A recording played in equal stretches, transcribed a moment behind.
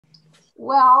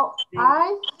Well,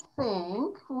 I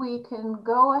think we can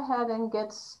go ahead and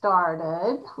get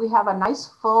started. We have a nice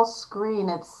full screen.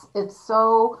 It's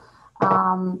so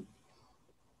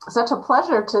such a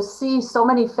pleasure to see so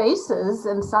many faces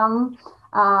and some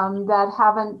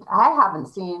that I haven't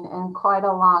seen in quite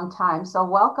a long time. So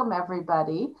welcome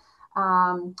everybody.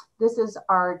 This is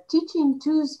our Teaching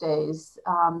Tuesdays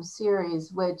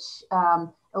series, which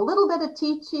a little bit of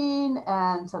teaching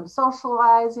and some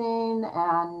socializing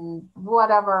and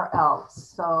whatever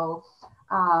else. So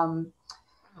um,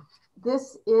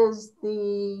 this is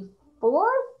the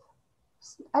fourth,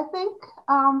 I think,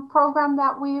 program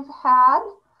that we've had.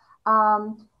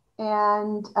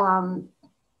 And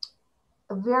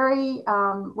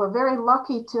we're very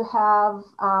lucky to have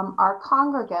our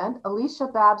congregant,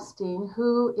 Alisha Babbstein,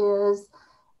 who is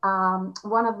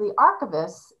one of the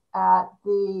archivists at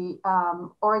the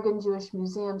Oregon Jewish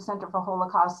Museum Center for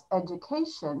Holocaust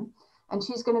Education. And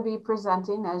she's going to be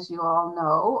presenting, as you all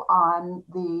know, on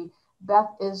the Beth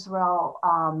Israel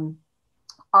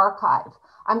archive.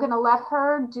 I'm going to let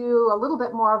her do a little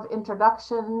bit more of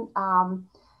introduction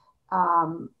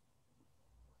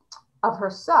of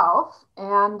herself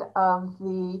and of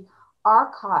the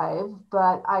archive,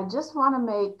 but I just want to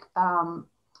make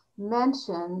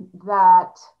mention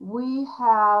that we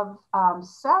have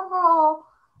several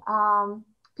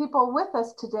people with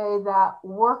us today that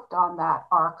worked on that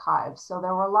archive. So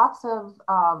there were lots of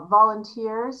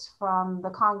volunteers from the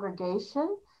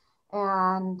congregation,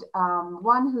 and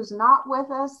one who's not with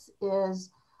us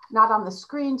is not on the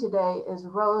screen today is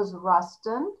Rose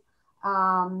Rustin.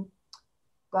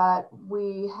 But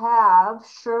we have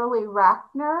Shirley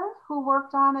Rackner, who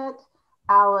worked on it,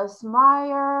 Alice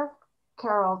Meyer,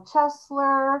 Carol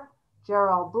Chesler,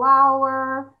 Gerald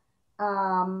Blauer,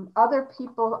 other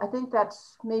people. I think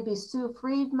that's maybe Sue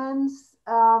Friedman's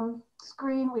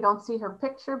screen. We don't see her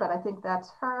picture, but I think that's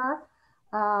her.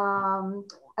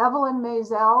 Evelyn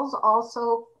Maisels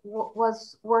also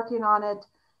was working on it,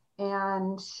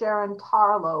 and Sharon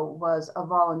Tarlow was a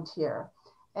volunteer.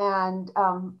 And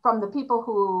from the people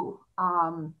who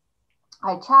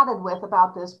I chatted with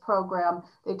about this program,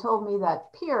 they told me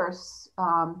that Pierce,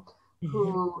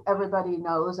 who everybody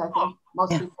knows, I think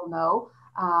most people know,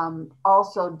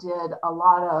 also did a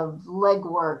lot of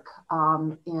legwork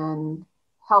in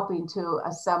helping to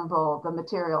assemble the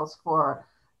materials for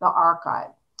the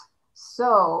archive.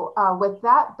 So with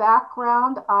that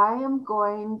background, I am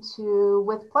going to,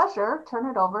 with pleasure, turn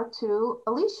it over to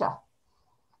Alisha.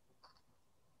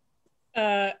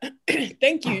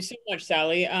 Thank you so much,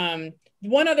 Sally.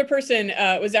 One other person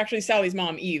was actually Sally's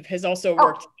mom, Eve, has also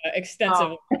worked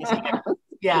extensively.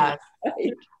 Yes.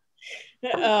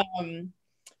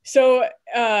 So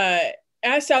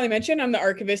as Sally mentioned, I'm the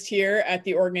archivist here at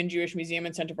the Oregon Jewish Museum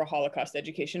and Center for Holocaust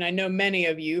Education. I know many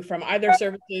of you from either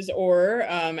services or,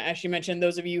 as she mentioned,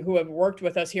 those of you who have worked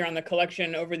with us here on the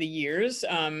collection over the years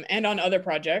and on other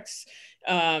projects.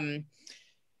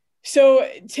 So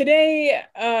today,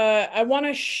 I want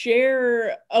to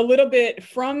share a little bit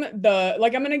from I'm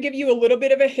going to give you a little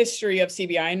bit of a history of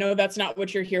CBI. I know that's not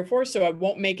what you're here for, so I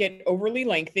won't make it overly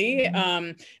lengthy.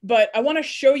 But I want to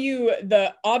show you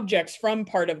the objects from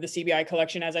part of the CBI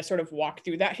collection as I sort of walk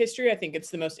through that history. I think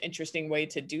it's the most interesting way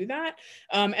to do that.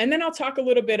 And then I'll talk a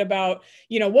little bit about,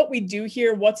 what we do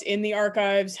here, what's in the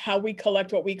archives, how we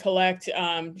collect what we collect,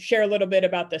 share a little bit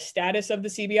about the status of the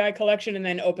CBI collection, and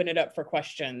then open it up for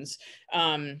questions.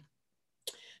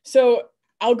 So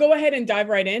I'll go ahead and dive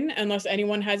right in unless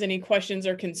anyone has any questions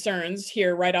or concerns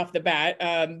here right off the bat.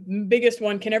 Biggest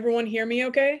one, can everyone hear me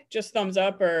okay? Just thumbs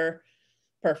up or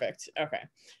perfect. Okay.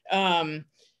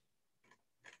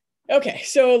 Okay,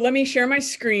 so let me share my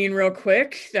screen real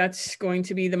quick. That's going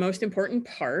to be the most important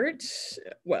part.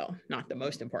 Well, not the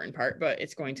most important part, but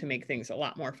it's going to make things a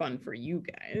lot more fun for you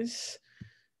guys.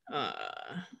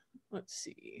 Let's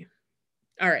see.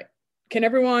 All right. Can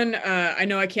everyone, I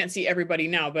know I can't see everybody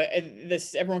now, but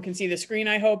everyone can see the screen,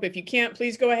 I hope. If you can't,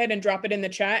 please go ahead and drop it in the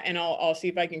chat and I'll see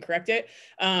if I can correct it.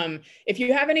 If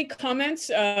you have any comments,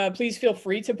 please feel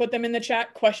free to put them in the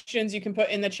chat. Questions you can put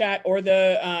in the chat or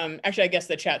actually, I guess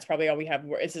the chat's probably all we have.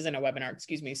 This isn't a webinar,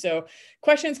 excuse me. So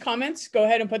questions, comments, go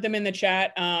ahead and put them in the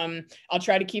chat. I'll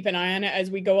try to keep an eye on it as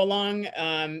we go along.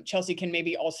 Chelsea can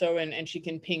maybe also, and she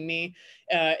can ping me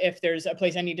if there's a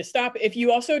place I need to stop. If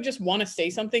you also just want to say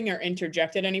something or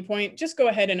interject at any point, just go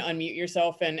ahead and unmute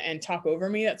yourself and talk over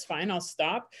me. That's fine. I'll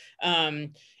stop.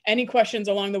 Any questions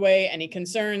along the way, any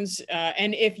concerns,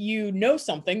 and if you know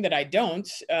something that I don't,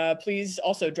 please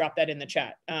also drop that in the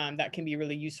chat. That can be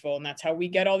really useful, and that's how we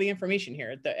get all the information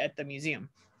here at the museum.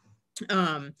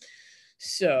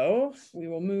 So we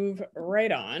will move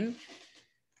right on.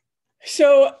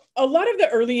 So a lot of the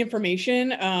early information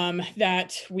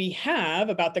that we have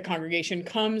about the congregation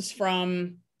comes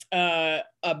from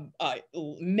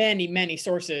many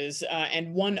sources,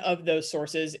 and one of those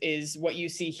sources is what you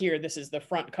see here. This is the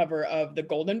front cover of the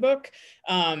Golden Book.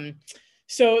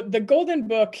 So the Golden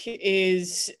Book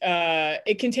is,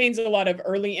 it contains a lot of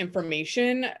early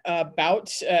information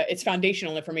about, it's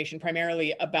foundational information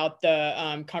primarily about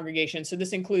the congregation. So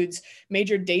this includes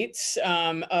major dates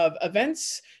of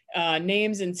events,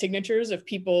 names and signatures of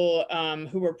people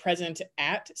who were present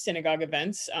at synagogue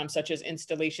events, such as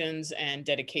installations and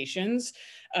dedications.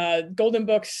 Golden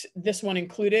Books, this one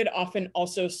included, often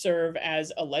also serve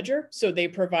as a ledger. So they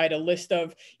provide a list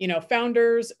of,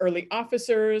 founders, early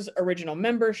officers, original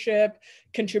membership,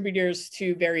 contributors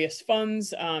to various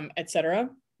funds, etc.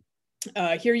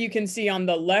 Here you can see on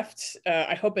the left,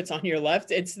 I hope it's on your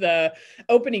left, it's the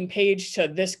opening page to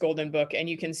this Golden Book, and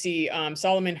you can see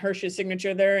Solomon Hirsch's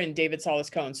signature there and David Solis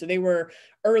Cohen. So they were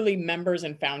early members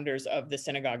and founders of the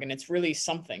synagogue, and it's really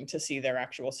something to see their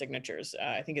actual signatures.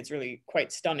 I think it's really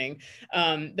quite stunning.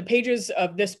 The pages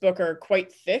of this book are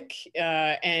quite thick,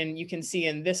 and you can see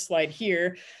in this slide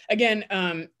here, again,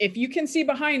 if you can see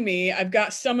behind me, I've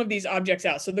got some of these objects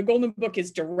out. So the Golden Book is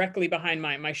directly behind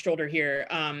my shoulder here,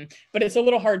 but it's a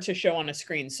little hard to show on a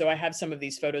screen. So I have some of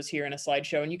these photos here in a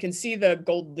slideshow, and you can see the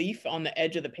gold leaf on the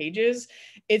edge of the pages.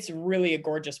 It's really a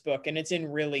gorgeous book, and it's in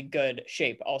really good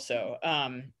shape also.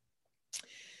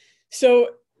 So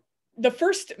the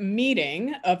first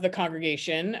meeting of the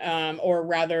congregation, or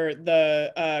rather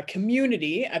the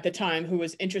community at the time who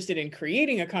was interested in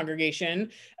creating a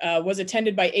congregation, was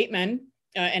attended by 8 men,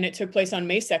 and it took place on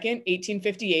May 2nd,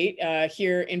 1858,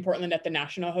 here in Portland at the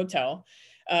National Hotel.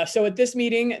 So at this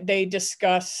meeting, they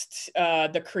discussed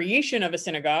the creation of a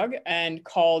synagogue and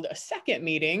called a second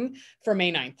meeting for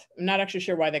May 9th. I'm not actually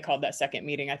sure why they called that second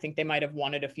meeting. I think they might have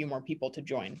wanted a few more people to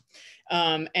join.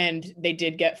 And they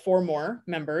did get 4 more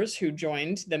members who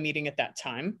joined the meeting at that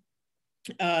time.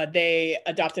 They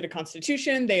adopted a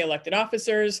constitution, they elected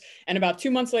officers, and about 2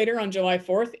 months later, on July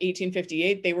 4th,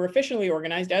 1858, they were officially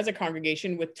organized as a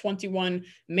congregation with 21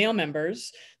 male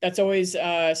members. That's always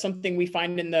something we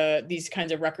find in these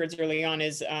kinds of records early on,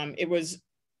 is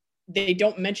they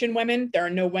don't mention women. There are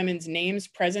no women's names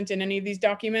present in any of these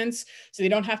documents. So they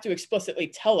don't have to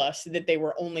explicitly tell us that they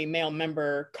were only male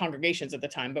member congregations at the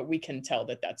time, but we can tell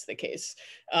that that's the case.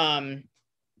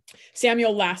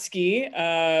 Samuel Lasky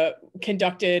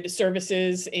conducted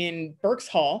services in Burke's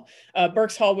Hall.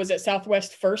 Burke's Hall was at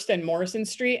Southwest 1st and Morrison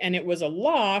Street, and it was a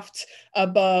loft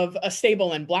above a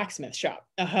stable and blacksmith shop.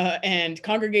 And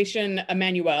Congregation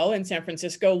Emmanuel in San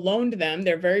Francisco loaned them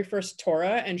their very first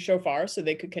Torah and shofar so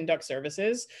they could conduct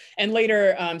services. And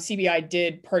later, CBI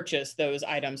did purchase those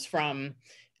items from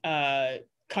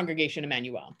Congregation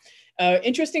Emmanuel.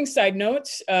 Interesting side note,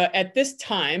 at this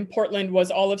time, Portland was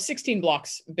all of 16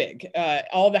 blocks big.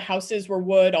 All the houses were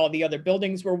wood, all the other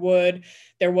buildings were wood.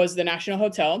 There was the National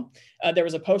Hotel, there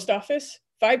was a post office,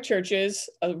 5 churches,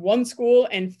 1 school,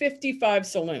 and 55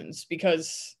 saloons,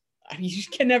 because you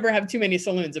can never have too many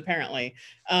saloons, apparently.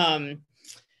 And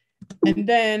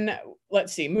then,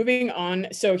 let's see, moving on.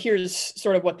 So here's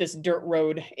sort of what this dirt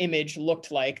road image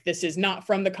looked like. This is not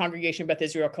from the Congregation Beth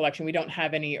Israel collection. We don't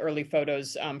have any early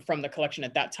photos from the collection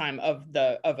at that time of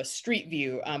a street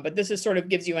view, but this is sort of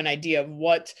gives you an idea of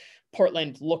what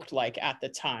Portland looked like at the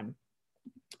time.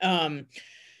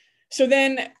 So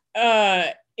then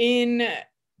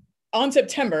on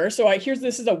September, so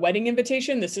this is a wedding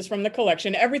invitation. This is from the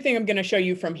collection. Everything I'm going to show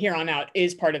you from here on out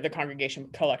is part of the congregation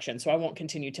collection, so I won't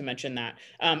continue to mention that.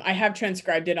 I have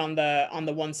transcribed it on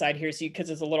the one side here, so because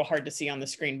it's a little hard to see on the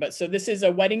screen. But so this is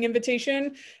a wedding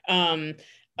invitation.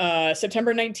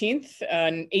 September 19th,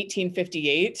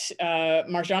 1858,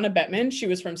 Marjana Bettman, she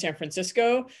was from San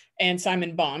Francisco, and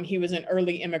Simon Baum, he was an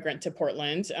early immigrant to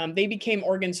Portland. They became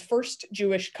Oregon's first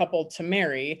Jewish couple to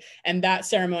marry, and that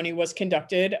ceremony was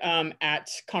conducted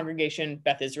at Congregation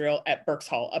Beth Israel at Burke's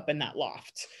Hall up in that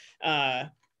loft.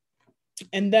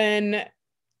 And then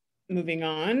moving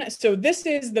on. So this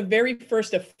is the very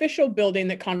first official building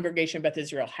that Congregation Beth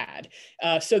Israel had.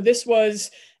 So this was,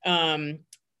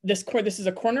 this is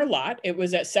a corner lot. It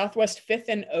was at Southwest 5th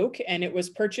and Oak, and it was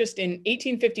purchased in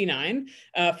 1859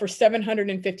 for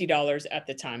 $750 at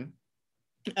the time.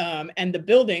 And the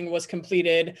building was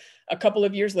completed a couple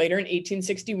of years later in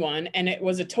 1861, and it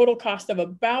was a total cost of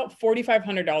about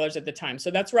 $4,500 at the time.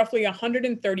 So that's roughly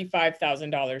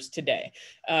 $135,000 today.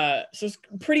 So it's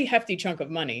a pretty hefty chunk of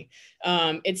money.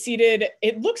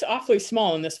 It looks awfully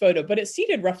small in this photo, but it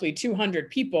seated roughly 200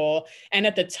 people. And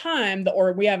at the time,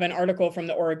 we have an article from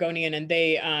the Oregonian, and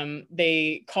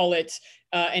they call it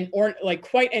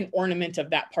quite an ornament of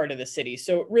that part of the city.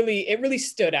 So it really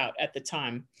stood out at the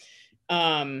time.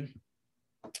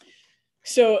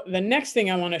 So the next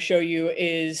thing I want to show you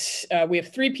is we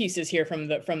have three pieces here from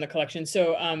the collection.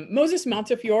 So Moses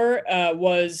Montefiore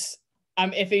was,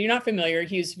 if you're not familiar,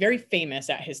 he's very famous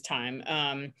at his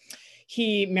time.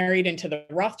 He married into the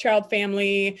Rothschild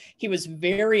family. He was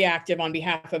very active on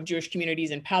behalf of Jewish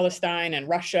communities in Palestine and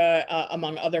Russia,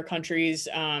 among other countries.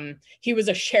 He was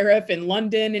a sheriff in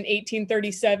London in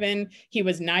 1837. He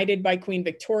was knighted by Queen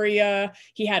Victoria.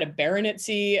 He had a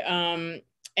baronetcy,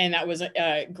 and that was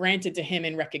granted to him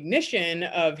in recognition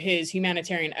of his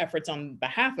humanitarian efforts on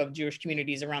behalf of Jewish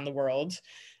communities around the world.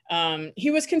 He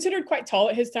was considered quite tall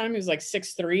at his time. He was like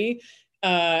 6'3".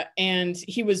 And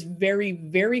he was very,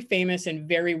 very famous and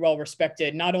very well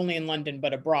respected, not only in London,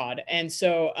 but abroad. And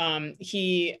so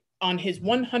on his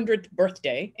 100th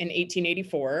birthday in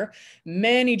 1884,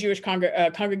 many Jewish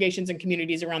congregations and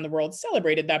communities around the world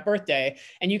celebrated that birthday.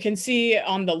 And you can see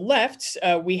on the left,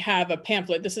 we have a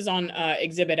pamphlet. This is on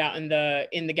exhibit out in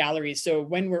the galleries. So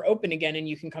when we're open again and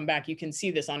you can come back, you can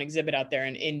see this on exhibit out there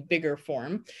in bigger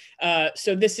form.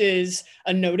 So this is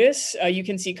a notice. You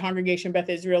can see Congregation Beth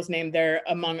Israel's name there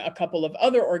among a couple of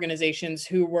other organizations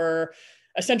who were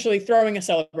essentially throwing a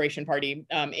celebration party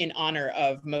in honor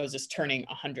of Moses turning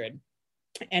 100.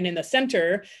 And in the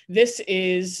center, this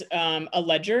is a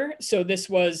ledger. So this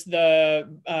was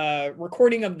the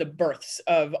recording of the births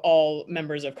of all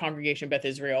members of Congregation Beth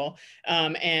Israel.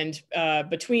 And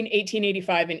between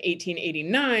 1885 and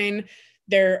 1889,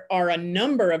 there are a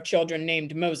number of children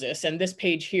named Moses. And this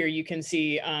page here, you can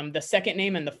see the second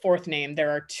name and the fourth name. There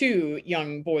are two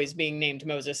young boys being named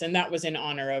Moses, and that was in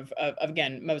honor of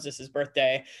again, Moses's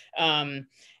birthday. And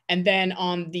then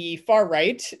on the far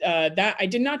right, that I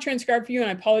did not transcribe for you, and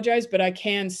I apologize, but I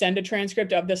can send a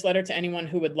transcript of this letter to anyone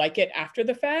who would like it after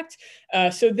the fact.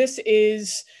 So this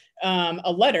is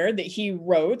a letter that he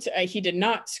wrote. He did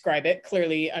not scribe it,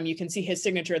 clearly. You can see his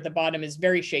signature at the bottom is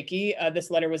very shaky. This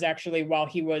letter was actually while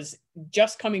he was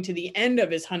just coming to the end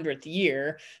of his 100th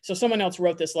year. So someone else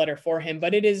wrote this letter for him,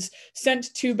 but it is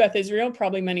sent to Beth Israel,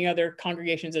 probably many other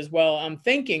congregations as well,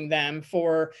 thanking them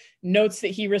for notes that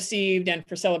he received and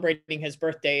for celebrating his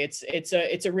birthday. It's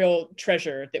a real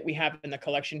treasure that we have in the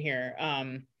collection here.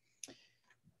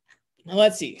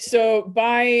 Let's see. So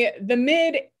by the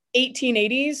mid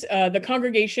 1880s, the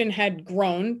congregation had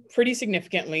grown pretty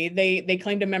significantly. They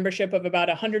claimed a membership of about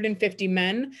 150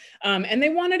 men, and they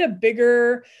wanted a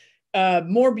bigger,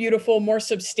 more beautiful, more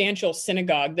substantial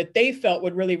synagogue that they felt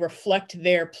would really reflect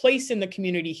their place in the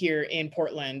community here in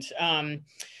Portland.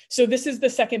 So this is the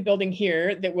second building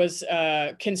here that was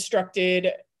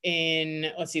constructed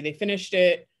in, let's see, they finished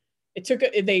it.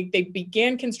 They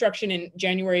began construction in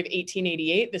January of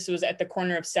 1888. This was at the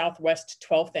corner of Southwest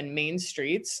 12th and Main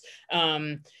Streets.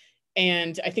 And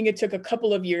I think it took a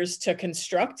couple of years to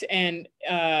construct, and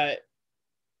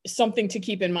something to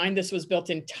keep in mind, this was built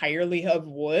entirely of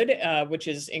wood, which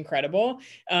is incredible.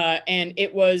 And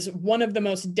it was one of the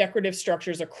most decorative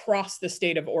structures across the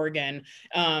state of Oregon.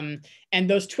 And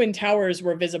those twin towers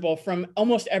were visible from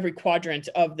almost every quadrant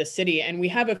of the city. And we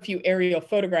have a few aerial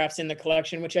photographs in the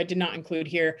collection, which I did not include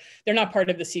here. They're not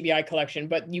part of the CBI collection,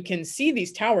 but you can see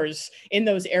these towers in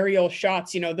those aerial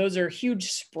shots. You know, those are huge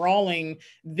sprawling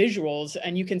visuals,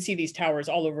 and you can see these towers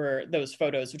all over those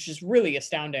photos, which is really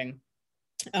astounding.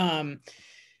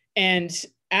 And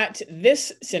at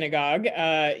this synagogue,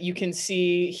 you can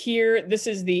see here, this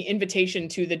is the invitation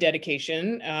to the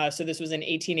dedication. So this was in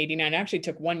 1889. It actually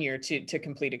took 1 year to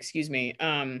complete, excuse me.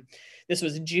 This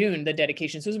was June, the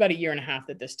dedication. So it was about 1.5 years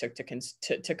that this took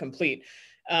to complete.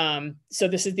 So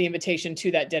this is the invitation to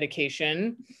that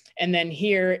dedication. And then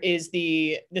here is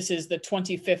this is the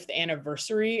 25th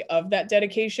anniversary of that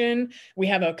dedication. We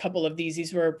have a couple of these.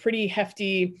 These were pretty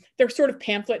hefty. They're sort of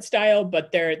pamphlet style,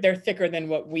 but they're thicker than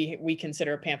what we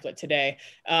consider a pamphlet today.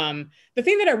 The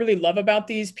thing that I really love about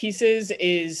these pieces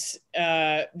is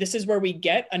this is where we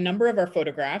get a number of our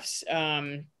photographs.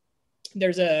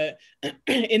 There's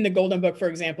in the Golden Book, for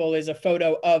example, is a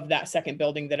photo of that second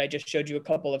building that I just showed you a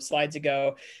couple of slides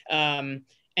ago. And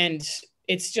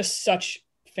it's just such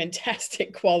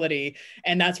fantastic quality.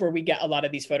 And that's where we get a lot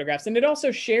of these photographs. And it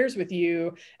also shares with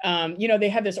you, you know, they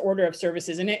have this order of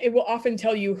services, and it will often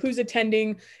tell you who's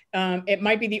attending. It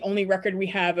might be the only record we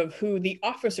have of who the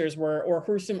officers were, or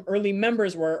who some early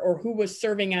members were, or who was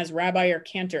serving as rabbi or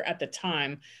cantor at the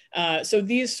time. So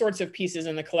these sorts of pieces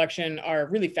in the collection are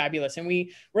really fabulous. And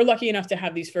we're lucky enough to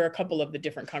have these for a couple of the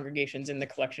different congregations in the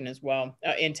collection as well,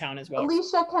 in town as well.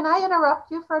 Alisha, can I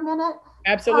interrupt you for a minute?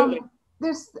 Absolutely.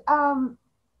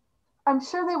 I'm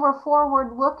sure they were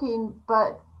forward looking,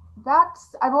 but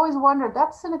I've always wondered,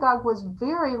 that synagogue was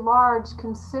very large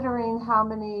considering how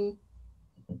many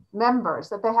members,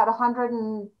 that they had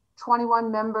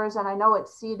 121 members, and I know it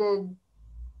seated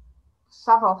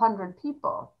several hundred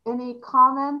people. Any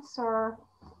comments or?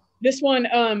 This one,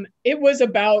 it was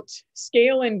about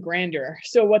scale and grandeur.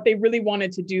 So what they really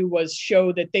wanted to do was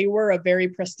show that they were a very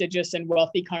prestigious and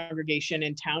wealthy congregation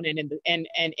in town and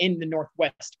in the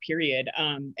Northwest period.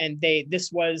 And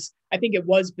this was, I think it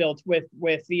was built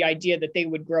with the idea that they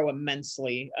would grow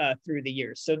immensely through the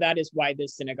years. So that is why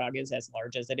this synagogue is as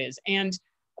large as it is. And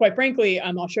quite frankly,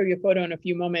 I'll show you a photo in a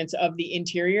few moments of the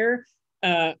interior.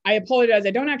 I apologize,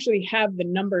 I don't actually have the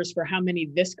numbers for how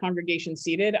many this congregation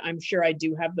seated. I'm sure I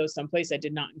do have those someplace. I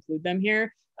did not include them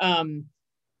here.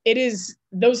 It is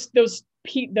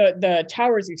the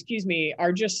towers, excuse me,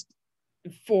 are just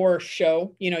for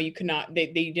show. You know, you cannot,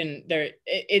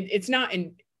 it's not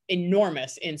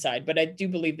enormous inside, but I do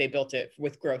believe they built it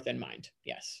with growth in mind.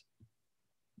 Yes.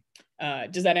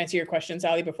 Does that answer your question,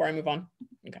 Sally, before I move on?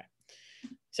 Okay.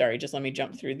 Sorry, just let me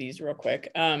jump through these real quick.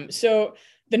 So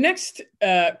the next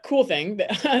cool thing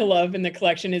that I love in the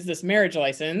collection is this marriage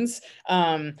license.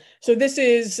 So this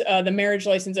is the marriage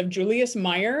license of Julius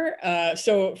Meyer.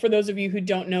 So for those of you who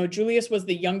don't know, Julius was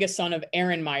the youngest son of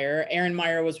Aaron Meyer. Aaron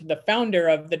Meyer was the founder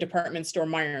of the department store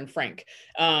Meyer and Frank.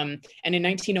 And in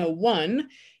 1901,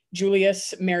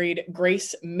 Julius married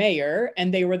Grace Mayer,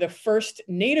 and they were the first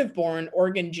native-born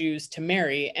Oregon Jews to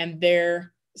marry, and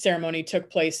their ceremony took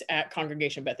place at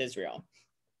Congregation Beth Israel.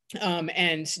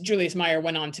 And Julius Meyer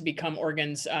went on to become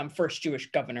Oregon's first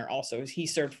Jewish governor also. He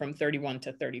served from 31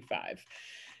 to 35.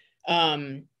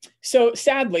 So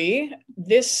sadly,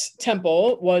 this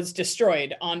temple was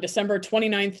destroyed on December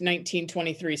 29th,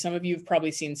 1923. Some of you have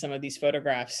probably seen some of these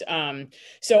photographs.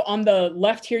 So on the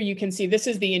left here, you can see this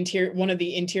is the interior, one of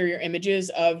the interior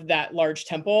images of that large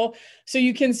temple. So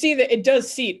you can see that it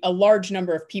does seat a large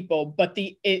number of people, but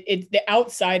the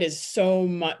outside is so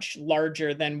much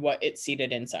larger than what it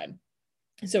seated inside.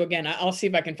 So again, I'll see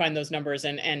if I can find those numbers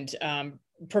and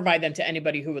provide them to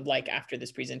anybody who would like after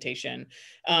this presentation.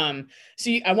 I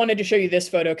wanted to show you this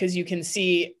photo because you can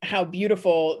see how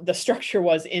beautiful the structure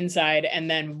was inside, and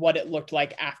then what it looked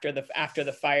like after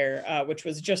the fire, which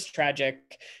was just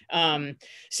tragic.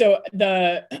 So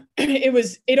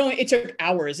it took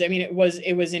hours. I mean, it was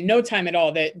in no time at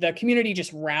all. The community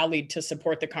just rallied to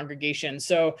support the congregation.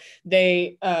 So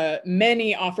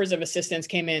many offers of assistance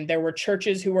came in. There were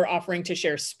churches who were offering to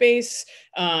share space.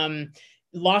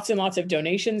 Lots and lots of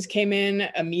donations came in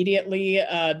immediately.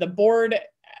 The board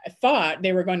thought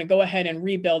they were going to go ahead and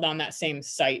rebuild on that same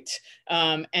site.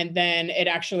 And then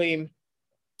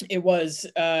it was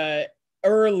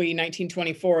early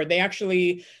 1924, they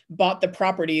actually bought the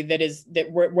property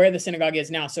where the synagogue is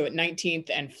now. So at 19th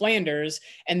and Flanders,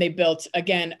 and they built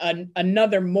again,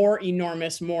 another more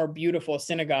enormous, more beautiful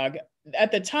synagogue.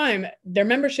 At the time, their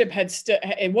membership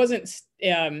it wasn't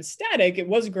static, it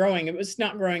was growing. It was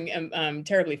not growing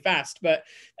terribly fast, but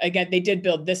again, they did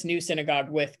build this new synagogue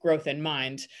with growth in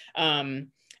mind.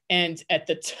 And at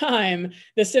the time,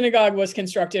 the synagogue was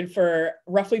constructed for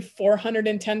roughly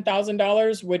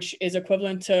 $410,000, which is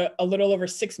equivalent to a little over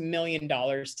 $6 million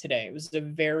today. It was a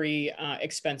very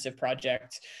expensive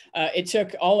project. It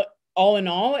took all in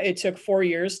all, it took 4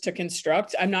 years to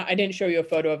construct. I didn't show you a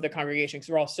photo of the congregation because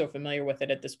we're all so familiar with it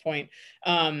at this point.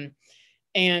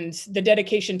 And the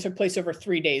dedication took place over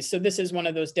 3 days. So this is one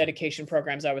of those dedication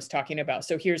programs I was talking about.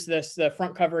 So here's the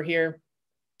front cover here.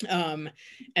 And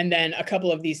then a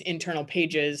couple of these internal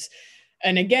pages.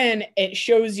 And again, it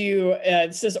shows you,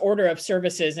 this is order of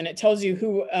services, and it tells you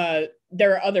who,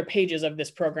 there are other pages of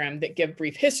this program that give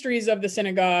brief histories of the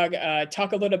synagogue,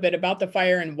 talk a little bit about the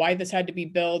fire and why this had to be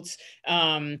built.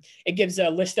 It gives a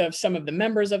list of some of the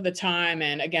members of the time,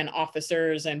 and again,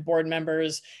 officers and board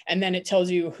members. And then it tells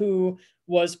you who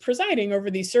was presiding over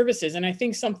these services. And I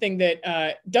think something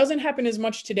that doesn't happen as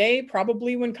much today,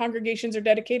 probably when congregations are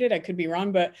dedicated, I could be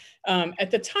wrong, but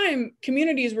at the time,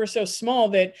 communities were so small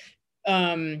that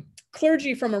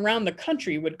clergy from around the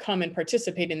country would come and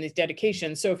participate in these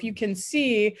dedications. So if you can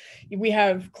see, we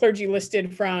have clergy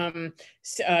listed from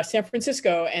San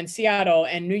Francisco and Seattle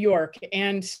and New York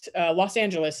and Los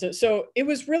Angeles. So it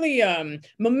was really a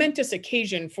momentous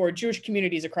occasion for Jewish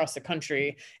communities across the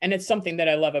country. And it's something that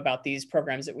I love about these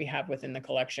programs that we have within the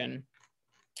collection.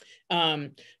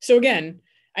 So again,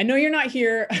 I know you're not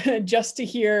here just to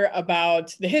hear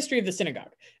about the history of the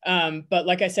synagogue, but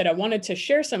like I said, I wanted to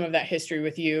share some of that history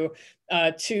with you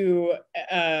to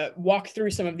walk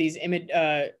through some of these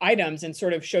items and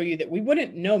sort of show you that we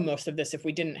wouldn't know most of this if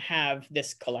we didn't have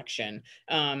this collection.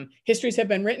 Histories have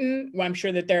been written. Well, I'm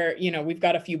sure that there, you know, we've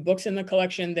got a few books in the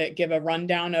collection that give a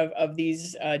rundown of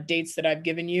these dates that I've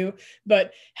given you,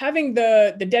 but having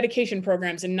the dedication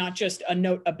programs and not just a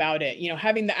note about it, you know,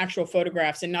 having the actual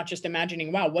photographs and not just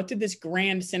imagining, wow, what did this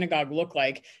grand synagogue look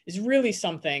like, is really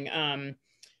something.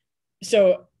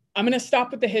 So I'm going to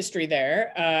stop with the history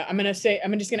there. I'm just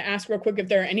going to ask real quick if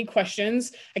there are any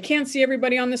questions. I can't see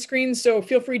everybody on the screen, so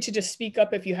feel free to just speak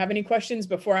up if you have any questions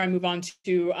before I move on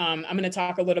to, I'm going to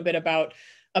talk a little bit about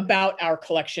our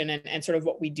collection and sort of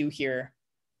what we do here.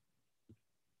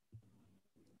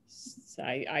 So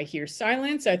I hear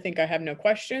silence. I think I have no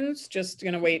questions. Just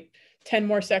going to wait 10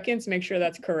 more seconds, make sure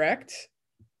that's correct.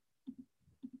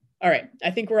 All right,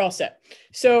 I think we're all set.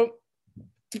 So,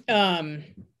 I'm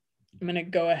going to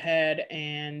go ahead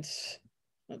and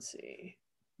let's see,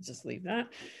 just leave that.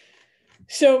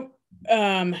 So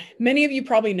many of you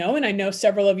probably know, and I know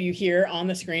several of you here on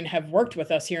the screen have worked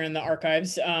with us here in the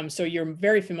archives. So you're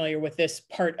very familiar with this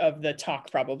part of the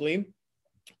talk probably.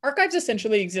 Archives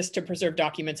essentially exist to preserve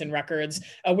documents and records,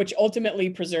 which ultimately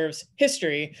preserves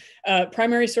history.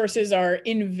 Primary sources are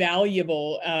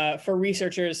invaluable for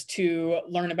researchers to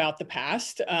learn about the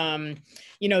past.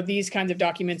 You know, these kinds of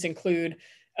documents include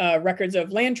records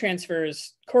of land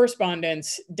transfers,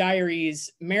 correspondence, diaries,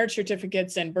 marriage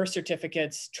certificates and birth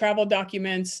certificates, travel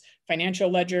documents, financial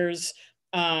ledgers,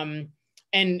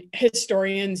 and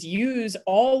historians use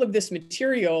all of this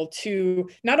material to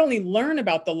not only learn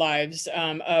about the lives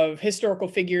of historical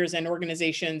figures and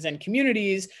organizations and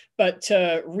communities, but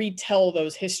to retell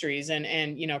those histories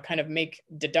and you know, kind of make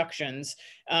deductions.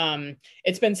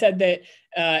 It's been said that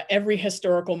every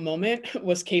historical moment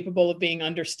was capable of being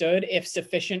understood if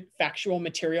sufficient factual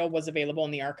material was available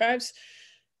in the archives.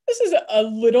 This is a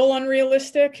little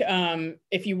unrealistic.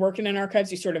 If you work in an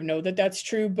archives, you sort of know that that's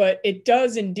true, but it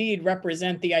does indeed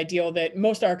represent the ideal that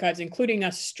most archives, including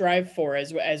us, strive for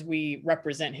as we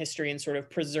represent history and sort of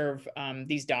preserve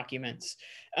these documents.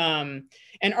 And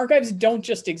archives don't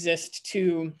just exist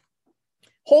to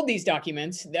hold these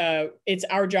documents. It's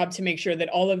our job to make sure that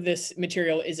all of this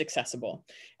material is accessible.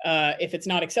 If it's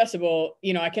not accessible,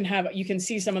 you know, you can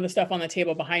see some of the stuff on the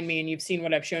table behind me, and you've seen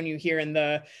what I've shown you here in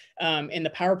the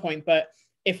PowerPoint. But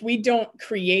if we don't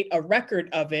create a record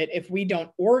of it, if we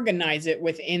don't organize it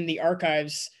within the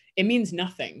archives, it means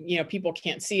nothing. You know, people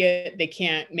can't see it. They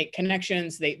can't make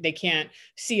connections. They can't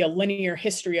see a linear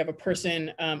history of a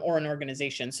person or an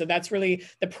organization. So that's really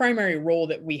the primary role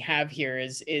that we have here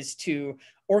is to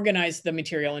organize the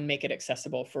material and make it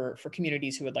accessible for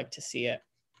communities who would like to see it.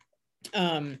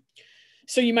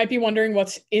 So you might be wondering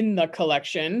what's in the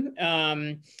collection.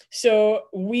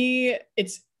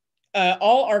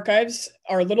 All archives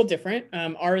are a little different.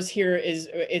 Ours here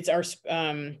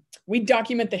we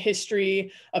document the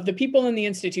history of the people and the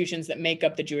institutions that make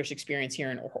up the Jewish experience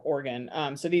here in Oregon.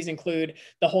 So these include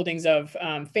the holdings of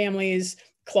families,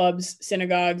 clubs,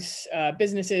 synagogues,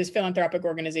 businesses, philanthropic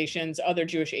organizations, other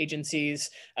Jewish agencies.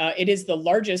 It is the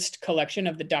largest collection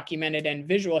of the documented and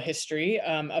visual history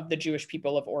of the Jewish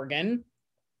people of Oregon.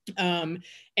 And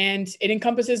it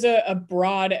encompasses a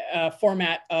broad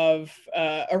format of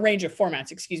a range of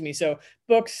formats, excuse me. So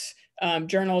books,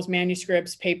 journals,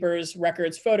 manuscripts, papers,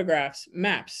 records, photographs,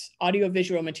 maps,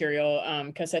 audiovisual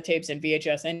material, cassette tapes and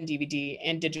VHS and DVD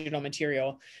and digital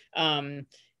material. And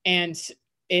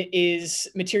it is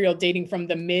material dating from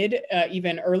the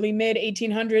even early mid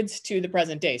 1800s to the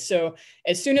present day. So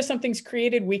as soon as something's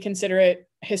created, we consider it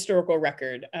historical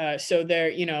record. So there,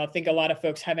 you know, I think a lot of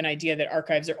folks have an idea that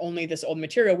archives are only this old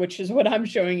material, which is what I'm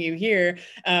showing you here.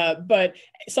 But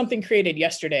something created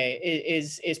yesterday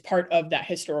is part of that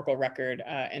historical record.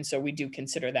 And so we do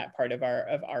consider that part of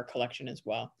our collection as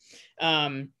well.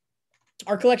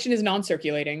 Our collection is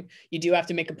non-circulating. You do have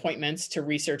to make appointments to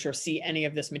research or see any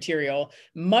of this material.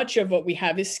 Much of what we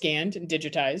have is scanned and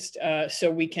digitized, so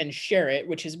we can share it,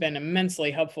 which has been immensely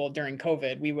helpful during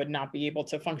COVID. We would not be able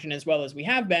to function as well as we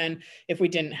have been if we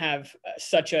didn't have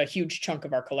such a huge chunk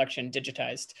of our collection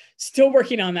digitized. Still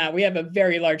working on that. We have a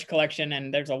very large collection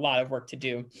and there's a lot of work to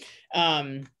do.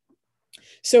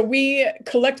 So we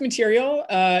collect material.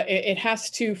 It has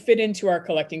to fit into our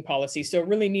collecting policy. So it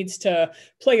really needs to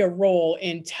play a role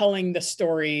in telling the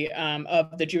story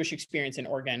of the Jewish experience in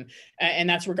Oregon. And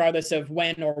that's regardless of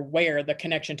when or where the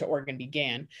connection to Oregon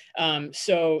began.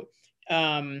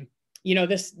 You know,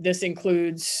 this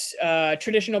includes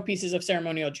traditional pieces of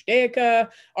ceremonial Judaica,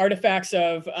 artifacts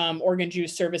of Oregon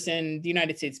Jews service in the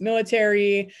United States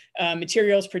military,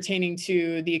 materials pertaining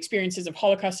to the experiences of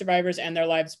Holocaust survivors and their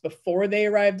lives before they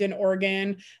arrived in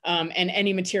Oregon, and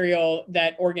any material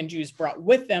that Oregon Jews brought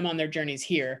with them on their journeys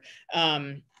here.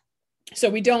 So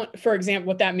we don't, for example,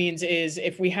 what that means is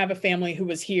if we have a family who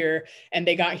was here and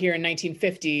they got here in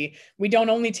 1950, we don't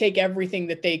only take everything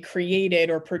that they created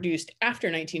or produced after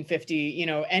 1950, you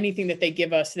know, anything that they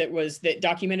give us that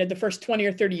documented the first 20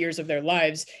 or 30 years of their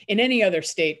lives in any other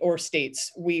state or states,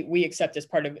 we accept as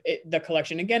part of the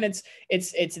collection. Again,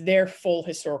 it's their full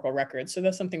historical record. So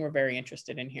that's something we're very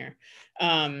interested in here.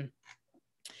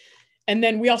 And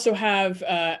then we also have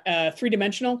a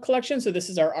three-dimensional collection. So this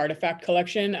is our artifact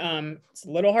collection. It's a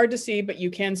little hard to see, but you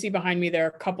can see behind me there are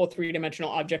a couple three-dimensional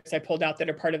objects I pulled out that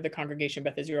are part of the Congregation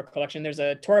Beth Israel collection. There's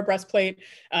a Torah breastplate,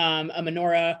 a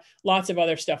menorah, lots of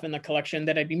other stuff in the collection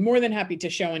that I'd be more than happy to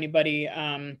show anybody.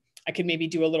 I could maybe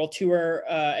do a little tour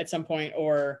at some point,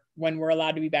 or when we're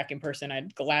allowed to be back in person,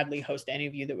 I'd gladly host any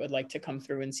of you that would like to come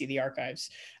through and see the archives.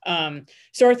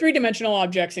 So our three-dimensional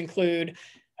objects include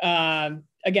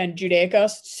again, Judaica,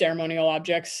 ceremonial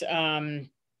objects,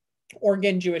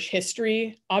 Oregon Jewish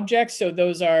history objects. So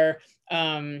those are,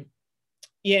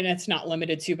 yeah, and it's not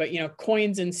limited to, but, you know,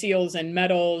 coins and seals and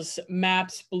medals,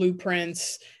 maps,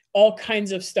 blueprints, all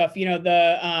kinds of stuff, you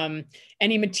know,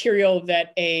 any material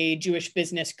that a Jewish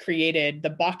business created, the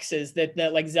boxes that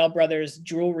like Zell Brothers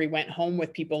jewelry went home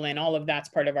with people in, all of that's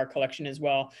part of our collection as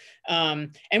well.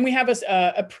 And we have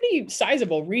a pretty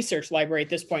sizable research library at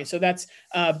this point. So that's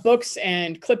books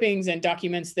and clippings and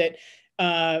documents that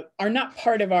are not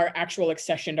part of our actual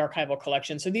accessioned archival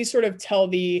collection. So these sort of tell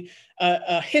the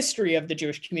history of the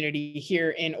Jewish community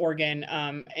here in Oregon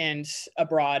and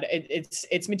abroad.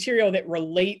 It's material that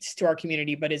relates to our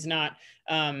community, but is not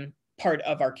part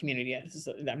of our community.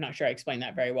 I'm not sure I explained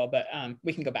that very well, but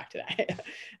we can go back to that.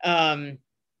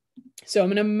 So I'm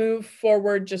going to move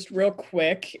forward just real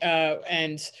quick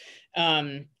and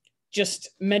just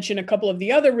mention a couple of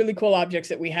the other really cool objects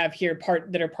that we have here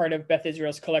that are part of Beth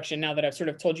Israel's collection now that I've sort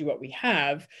of told you what we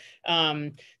have.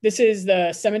 This is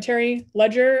the cemetery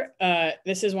ledger.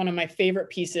 This is one of my favorite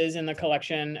pieces in the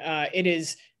collection. It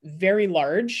is very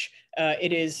large.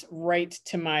 It is right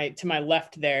to my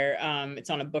left there. It's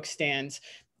on a book stand.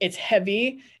 It's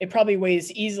heavy. It probably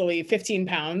weighs easily 15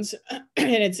 pounds, and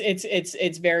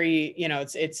it's very, you know,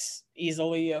 it's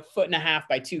easily 1.5 feet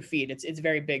by 2 feet. It's a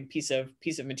very big piece of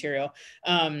material.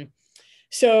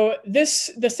 So the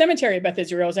cemetery at Beth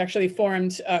Israel was actually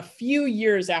formed a few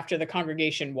years after the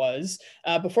congregation was.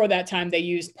 Before that time, they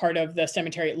used part of the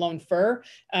cemetery at Lone Fir,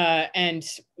 and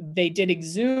they did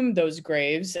exhume those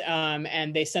graves,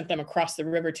 and they sent them across the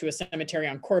river to a cemetery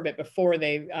on Corbett before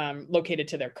they located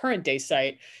to their current day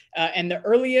site. And the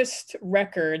earliest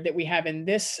record that we have in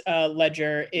this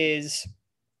ledger is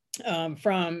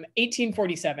from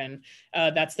 1847.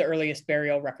 That's the earliest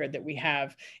burial record that we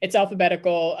have. It's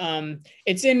alphabetical.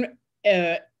 It's in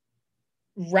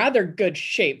rather good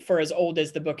shape for as old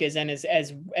as the book is and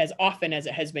as often as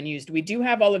it has been used. We do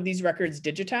have all of these records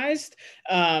digitized,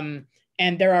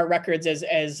 and there are records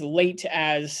as late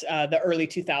as the early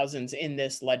 2000s in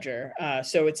this ledger.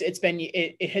 So it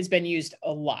has been used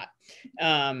a lot.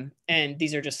 And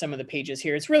these are just some of the pages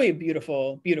here. It's really a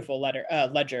beautiful, beautiful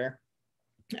ledger.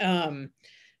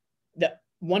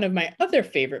 One of my other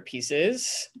favorite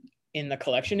pieces in the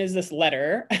collection is this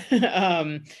letter.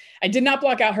 I did not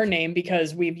block out her name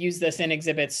because we've used this in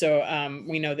exhibits, so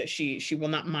we know that she will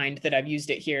not mind that I've used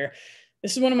it here.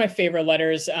 This is one of my favorite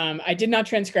letters. I did not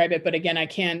transcribe it, but again, I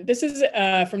can. This is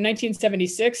from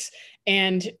 1976,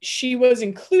 and she was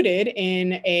included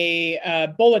in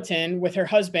a bulletin with her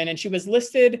husband, and she was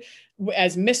listed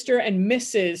as Mr. and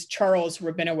Mrs. Charles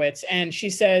Rabinowitz. And she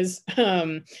says,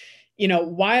 you know,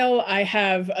 while I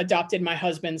have adopted my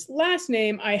husband's last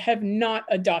name, I have not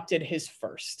adopted his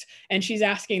first. And she's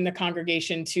asking the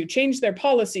congregation to change their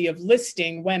policy of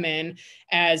listing women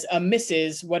as a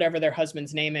Mrs., whatever their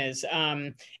husband's name is.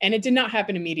 And it did not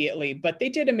happen immediately, but they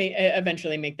did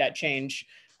eventually make that change.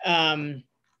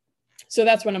 So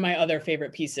that's one of my other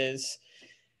favorite pieces.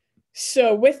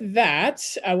 So with that,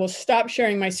 I will stop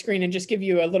sharing my screen and just give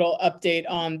you a little update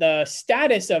on the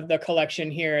status of the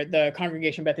collection here, the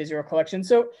Congregation Beth Israel collection.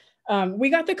 So we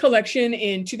got the collection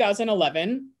in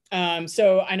 2011.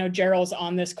 So I know Gerald's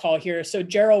on this call here. So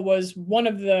Gerald was one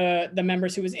of the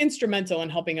members who was instrumental in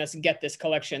helping us get this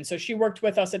collection. So she worked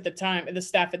with us at the time, the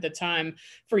staff at the time,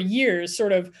 for years,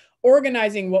 sort of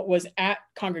organizing what was at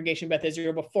Congregation Beth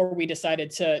Israel before we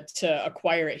decided to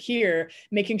acquire it here,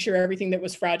 making sure everything that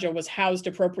was fragile was housed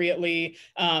appropriately,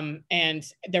 and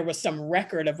there was some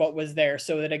record of what was there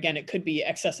so that, again, it could be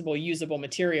accessible, usable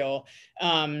material.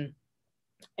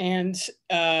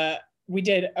 We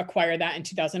did acquire that in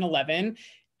 2011,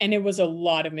 and it was a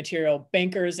lot of material,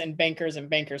 bankers and bankers and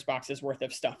bankers boxes worth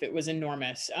of stuff. It was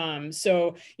enormous.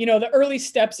 So, you know, the early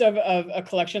steps of a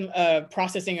collection,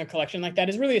 processing a collection like that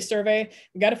is really a survey.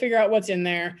 We got to figure out what's in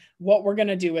there, what we're going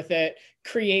to do with it,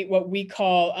 create what we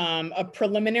call a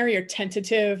preliminary or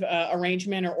tentative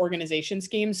arrangement or organization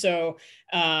scheme. So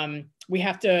we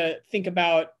have to think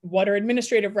about what are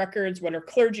administrative records, what are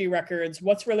clergy records,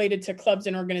 what's related to clubs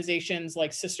and organizations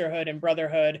like sisterhood and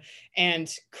brotherhood, and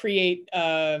create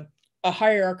a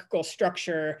hierarchical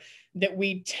structure that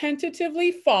we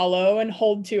tentatively follow and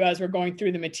hold to as we're going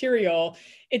through the material.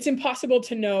 It's impossible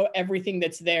to know everything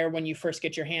that's there when you first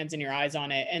get your hands and your eyes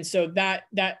on it. And so that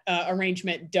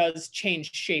arrangement does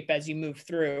change shape as you move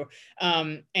through.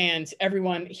 And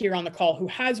everyone here on the call who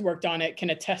has worked on it can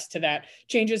attest to that.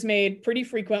 Changes made pretty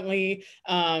frequently.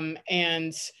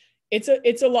 And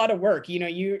it's a lot of work. You know,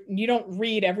 you don't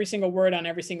read every single word on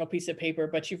every single piece of paper,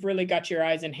 but you've really got your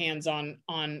eyes and hands on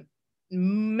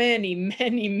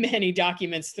many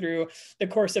documents through the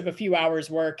course of a few hours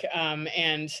work.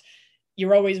 And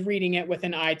you're always reading it with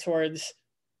an eye towards,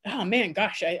 oh man,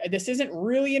 gosh, this isn't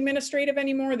really administrative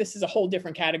anymore. This is a whole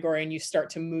different category, and you start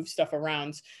to move stuff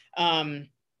around.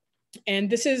 And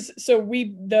this is, so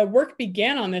the work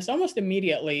began on this almost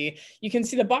immediately. You can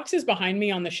see the boxes behind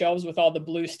me on the shelves with all the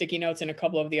blue sticky notes and a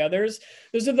couple of the others.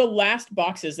 Those are the last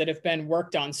boxes that have been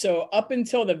worked on. So up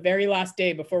until the very last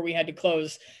day before we had to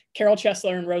close, Carol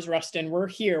Chesler and Rose Rustin were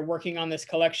here working on this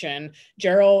collection.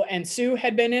 Gerald and Sue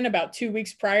had been in about 2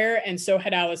 weeks prior, and so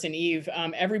had Alice and Eve.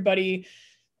 Everybody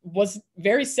was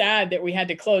very sad that we had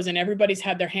to close, and everybody's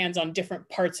had their hands on different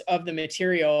parts of the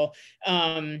material.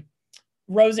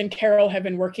 Rose and Carol have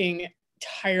been working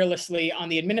tirelessly on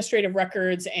the administrative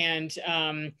records and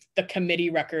the committee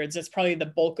records. That's probably the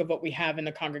bulk of what we have in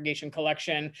the congregation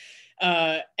collection.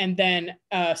 And then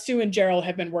Sue and Gerald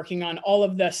have been working on all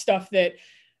of the stuff that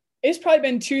it's probably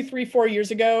been 2, 3, 4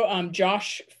 years ago.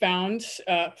 Josh found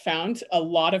a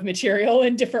lot of material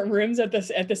in different rooms at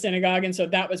the synagogue, and so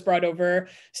that was brought over.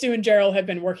 Sue and Gerald have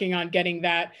been working on getting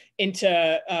that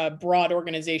into broad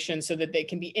organization so that they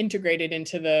can be integrated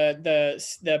into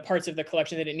the parts of the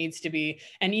collection that it needs to be.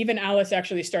 And even Alice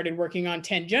actually started working on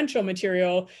tangential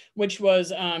material, which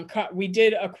was we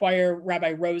did acquire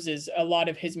Rabbi Rose's a lot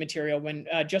of his material when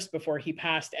just before he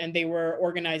passed, and they were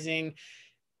organizing.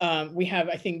 We have,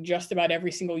 I think, just about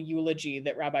every single eulogy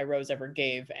that Rabbi Rose ever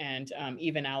gave, and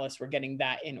even Alice, we're getting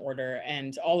that in order,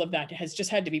 and all of that has just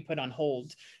had to be put on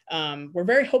hold. We're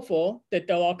very hopeful that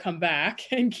they'll all come back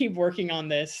and keep working on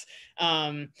this.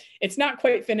 It's not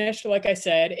quite finished, like I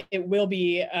said. It will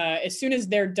be, as soon as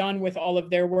they're done with all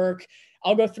of their work,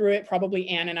 I'll go through it, probably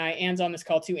Anne and I. Anne's on this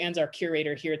call too. Anne's our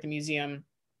curator here at the museum.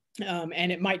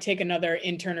 And it might take another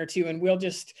intern or two, and we'll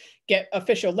just get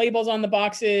official labels on the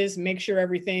boxes, make sure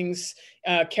everything's,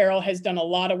 Carol has done a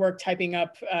lot of work typing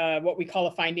up what we call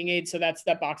a finding aid. So that's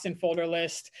that box and folder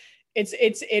list.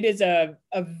 It is a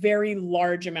very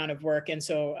large amount of work. And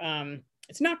so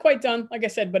it's not quite done, like I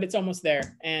said, but it's almost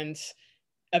there, and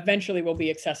eventually will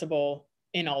be accessible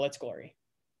in all its glory.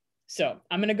 So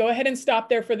I'm going to go ahead and stop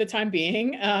there for the time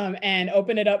being and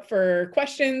open it up for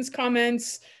questions,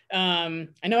 comments. I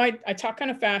know I talk kind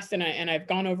of fast, and I've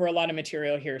gone over a lot of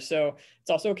material here, so it's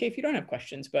also okay if you don't have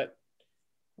questions, but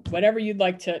whatever you'd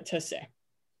like to say.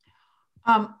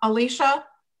 Alisha,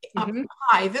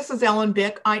 hi, this is Ellen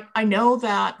Bick. I know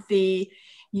that the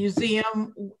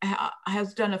museum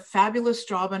has done a fabulous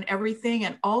job on everything,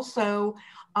 and also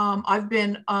I've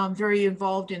been very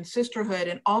involved in sisterhood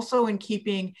and also in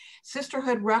keeping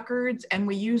sisterhood records, and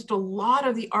we used a lot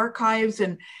of the archives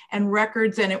and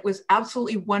records, and it was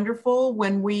absolutely wonderful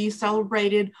when we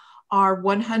celebrated our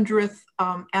 100th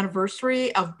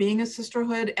anniversary of being a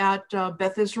sisterhood at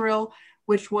Beth Israel,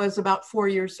 which was about 4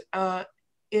 years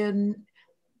in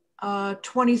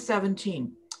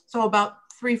 2017. So about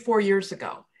 3-4 years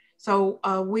ago. So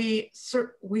we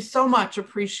so much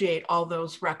appreciate all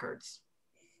those records.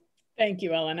 Thank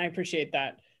you, Ellen. I appreciate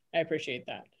that. I appreciate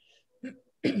that.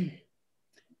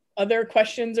 Other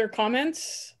questions or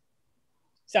comments?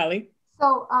 Sally?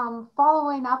 So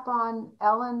following up on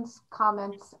Ellen's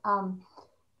comments,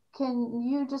 can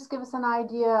you just give us an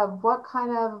idea of what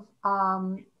kind of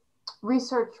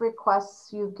research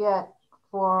requests you get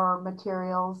for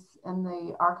materials in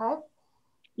the archive?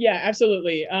 Yeah,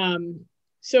 absolutely.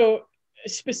 So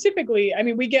specifically, I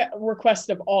mean, we get requests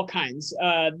of all kinds.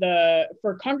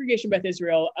 For Congregation Beth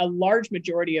Israel, a large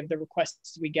majority of the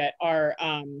requests we get are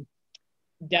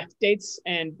death dates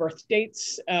and birth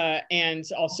dates, and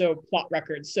also plot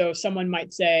records. So someone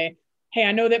might say, hey,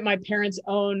 I know that my parents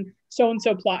own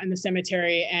so-and-so plot in the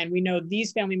cemetery, and we know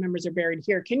these family members are buried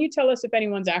here. Can you tell us if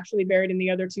anyone's actually buried in the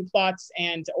other two plots,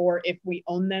 and or if we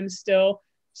own them still?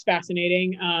 It's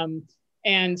fascinating.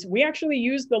 And we actually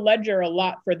use the ledger a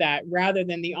lot for that rather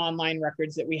than the online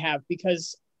records that we have,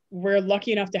 because we're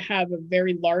lucky enough to have a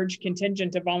very large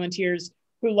contingent of volunteers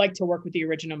who like to work with the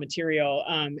original material.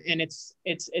 And it's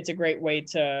a great way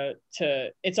to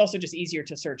it's also just easier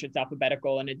to search. It's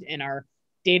alphabetical, and our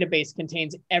database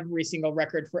contains every single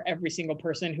record for every single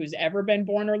person who's ever been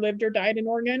born or lived or died in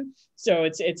Oregon. So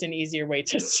it's an easier way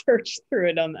to search through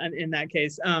it in that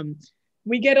case.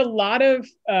 We get a lot of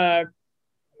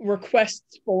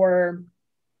requests for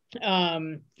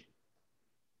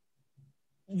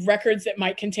records that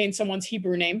might contain someone's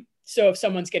Hebrew name. So if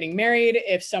someone's getting married,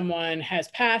 if someone has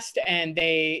passed and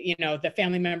they, the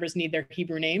family members need their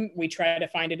Hebrew name, we try to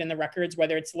find it in the records,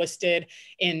 whether it's listed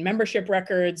in membership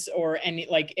records or any,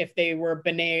 like if they were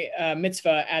B'nai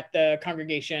Mitzvah at the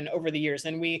congregation over the years.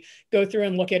 And we go through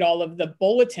and look at all of the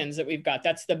bulletins that we've got.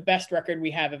 That's the best record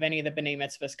we have of any of the B'nai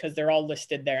Mitzvahs, because they're all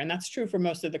listed there. And that's true for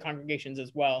most of the congregations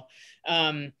as well.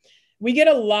 We get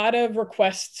a lot of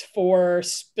requests for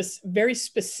very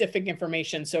specific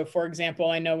information. So for example,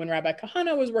 I know when Rabbi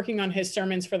Kahana was working on his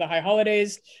sermons for the high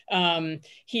holidays,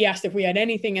 he asked if we had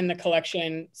anything in the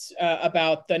collection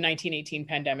about the 1918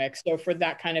 pandemic. So for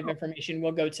that kind of information,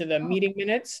 we'll go to the meeting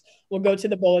minutes, we'll go to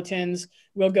the bulletins,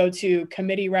 we'll go to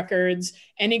committee records,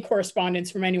 any correspondence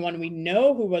from anyone we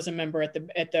know who was a member at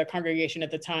the congregation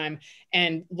at the time,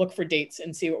 and look for dates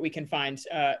and see what we can find.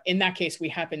 In that case, we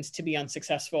happened to be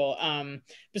unsuccessful.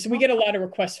 So we get a lot of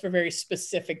requests for very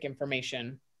specific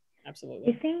information.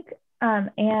 Absolutely. I think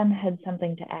Anne had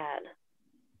something to add.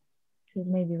 She was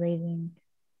maybe raising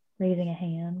a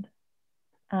hand.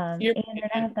 Anne, you're gonna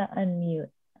have to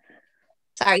unmute.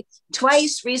 Sorry,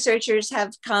 twice researchers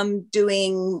have come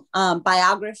doing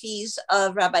biographies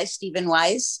of Rabbi Stephen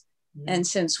Weiss. Mm-hmm. And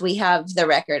since we have the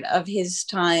record of his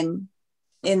time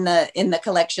in the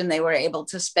collection, they were able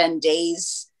to spend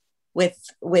days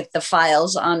with the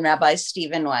files on Rabbi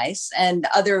Stephen Weiss, and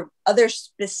other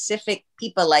specific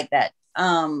people like that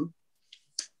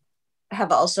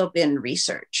have also been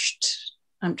researched.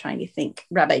 I'm trying to think.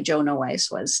 Rabbi Jonah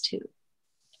Weiss was too.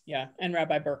 Yeah, and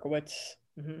Rabbi Berkowitz.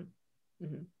 Mm-hmm.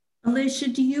 Mm-hmm.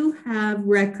 Alisha, do you have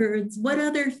records? What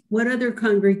other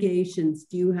congregations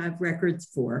do you have records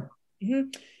for?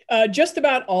 Mm-hmm. Just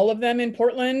about all of them in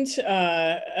Portland.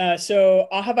 So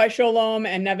Ahavai Shalom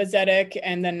and Neve Zedek,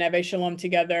 and then Neve Shalom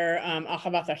together.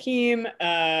 Ahavat Achim,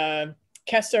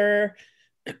 Kesser,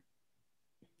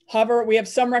 Havar. We have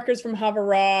some records from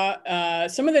Havara.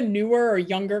 Some of the newer or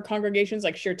younger congregations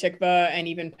like Shir Tikva and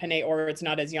even Panei Or, it's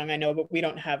not as young, I know, but we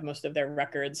don't have most of their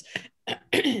records.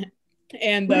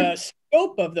 And the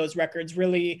scope of those records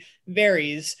really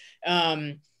varies.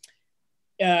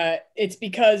 It's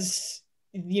because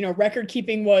record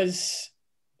keeping was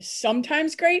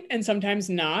sometimes great and sometimes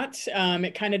not.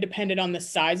 It kind of depended on the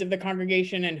size of the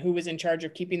congregation and who was in charge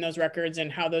of keeping those records and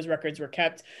how those records were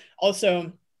kept.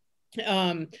 Also,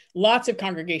 lots of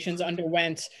congregations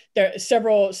underwent,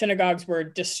 several synagogues were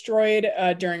destroyed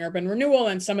during urban renewal,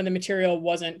 and some of the material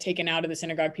wasn't taken out of the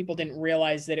synagogue. People didn't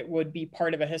realize that it would be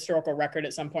part of a historical record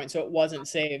at some point, so it wasn't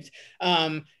saved.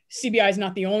 CBI is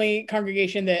not the only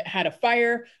congregation that had a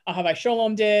fire. Ahavai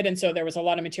Shalom did, and so there was a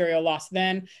lot of material lost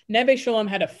then. Neve Shalom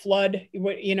had a flood,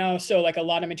 so like a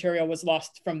lot of material was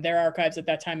lost from their archives at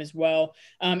that time as well.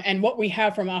 And what we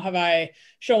have from Ahavai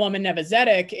Shalom and Neve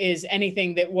Zedek is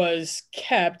anything that was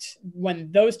kept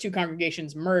when those two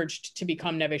congregations merged to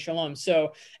become Neve Shalom.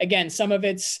 So again, some of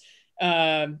it's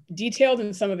detailed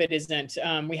and some of it isn't.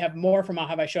 We have more from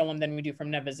Ahavai Shalom than we do from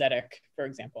Neve Zedek, for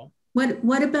example.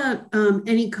 What about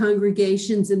any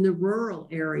congregations in the rural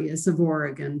areas of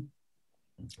Oregon?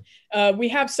 We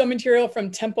have some material from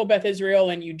Temple Beth Israel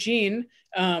and Eugene.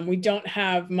 We don't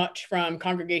have much from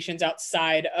congregations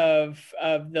outside of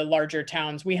the larger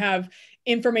towns. We have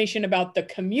information about the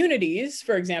communities,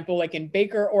 for example, like in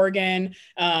Baker, Oregon,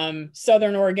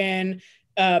 Southern Oregon,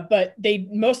 But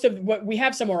most of what we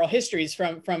have some oral histories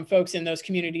from folks in those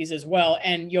communities as well.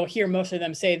 And you'll hear most of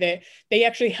them say that they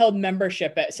actually held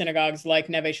membership at synagogues like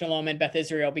Neve Shalom and Beth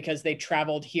Israel because they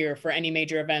traveled here for any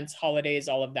major events, holidays,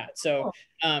 all of that. So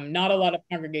not a lot of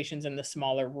congregations in the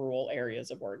smaller rural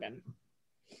areas of Oregon.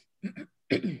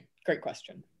 Great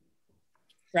question.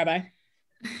 Rabbi?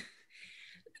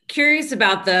 Curious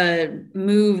about the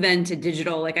move then to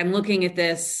digital. Like I'm looking at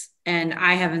this and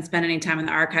I haven't spent any time in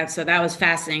the archive. So that was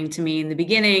fascinating to me in the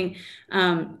beginning.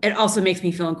 It also makes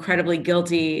me feel incredibly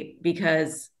guilty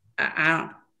because I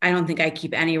don't think I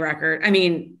keep any record. I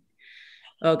mean,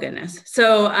 oh goodness.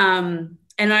 So, and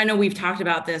I know we've talked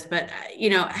about this, but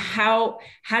how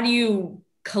do you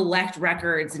collect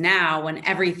records now when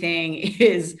everything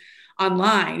is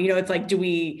online? It's like, do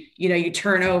we, you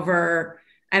turn over,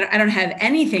 I don't have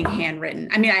anything handwritten.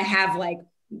 I mean, I have like,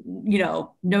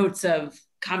 notes of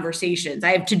conversations.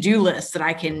 I have to-do lists that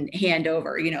I can hand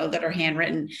over, that are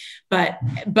handwritten, but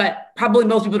probably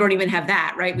most people don't even have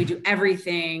that, right? We do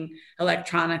everything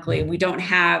electronically. We don't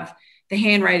have the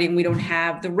handwriting. We don't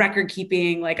have the record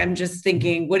keeping. Like, I'm just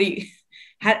thinking,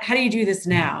 how do you do this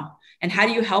now? And how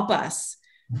do you help us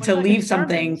to leave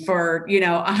something for,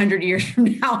 100 years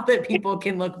from now that people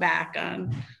can look back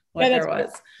on what there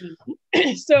was?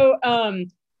 So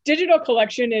digital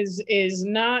collection is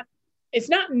not, it's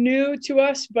not new to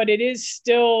us, but it is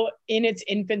still in its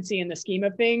infancy in the scheme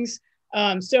of things.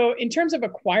 So in terms of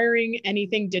acquiring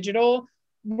anything digital,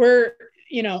 we're,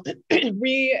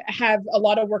 we have a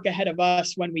lot of work ahead of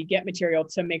us when we get material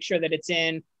to make sure that it's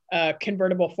in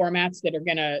convertible formats that are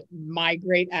going to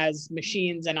migrate as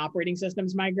machines and operating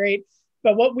systems migrate.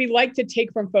 But what we like to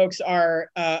take from folks are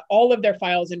all of their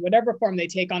files in whatever form they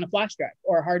take on a flash drive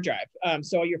or a hard drive.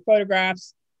 So your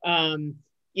photographs,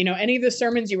 any of the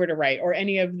sermons you were to write, or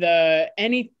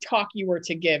any talk you were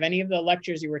to give, any of the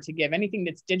lectures you were to give, anything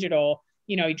that's digital,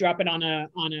 you drop it on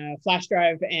a flash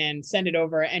drive and send it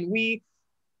over. And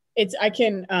I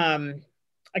can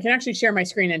actually share my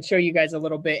screen and show you guys a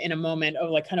little bit in a moment of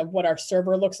like kind of what our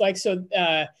server looks like. So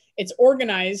it's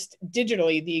organized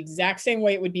digitally the exact same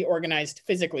way it would be organized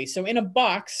physically. So in a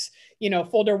box,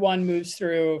 folder 1 moves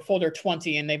through folder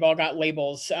 20 and they've all got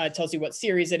labels. It tells you what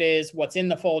series it is, what's in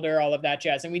the folder, all of that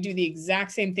jazz. And we do the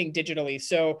exact same thing digitally.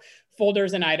 So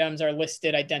folders and items are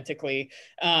listed identically.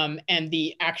 And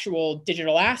the actual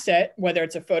digital asset, whether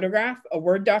it's a photograph, a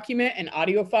Word document, an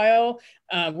audio file,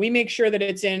 we make sure that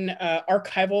it's in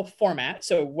archival format.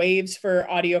 So waves for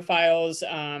audio files,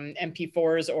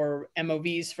 MP4s or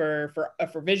MOVs for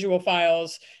visual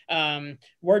files.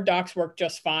 Word docs work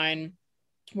just fine.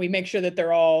 We make sure that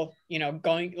they're all,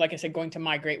 going, like I said, going to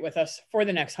migrate with us for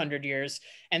the next 100 years.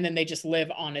 And then they just live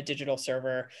on a digital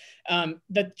server.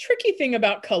 The tricky thing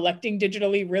about collecting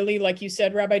digitally, really, like you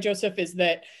said, Rabbi Joseph, is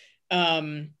that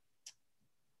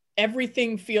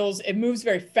everything it moves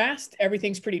very fast.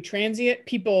 Everything's pretty transient.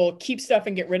 People keep stuff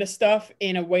and get rid of stuff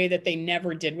in a way that they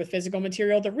never did with physical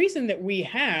material. The reason that we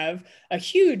have a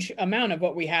huge amount of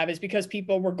what we have is because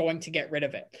people were going to get rid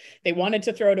of it. They wanted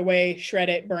to throw it away, shred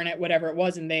it, burn it, whatever it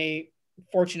was. And they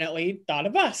fortunately thought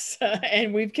of us.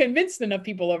 And we've convinced enough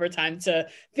people over time to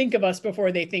think of us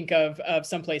before they think of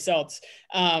someplace else.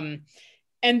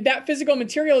 And that physical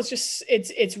material is just,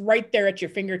 it's right there at your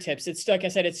fingertips. It's like I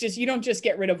said, it's just, you don't just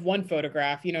get rid of one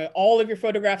photograph, all of your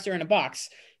photographs are in a box.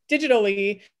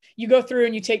 Digitally, you go through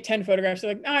and you take 10 photographs.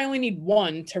 You're like, I only need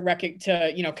one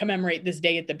to commemorate this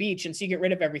day at the beach. And so you get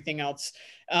rid of everything else.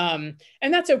 And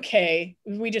that's okay.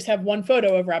 We just have one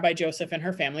photo of Rabbi Joseph and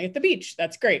her family at the beach.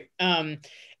 That's great.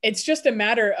 It's just a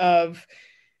matter of,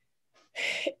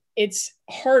 it's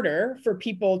harder for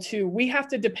people we have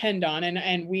to depend on,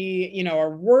 and we, are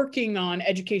working on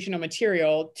educational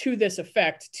material to this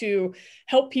effect to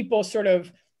help people sort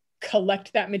of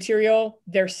collect that material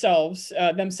themselves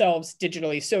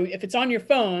digitally. So if it's on your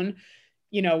phone,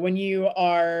 when you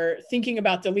are thinking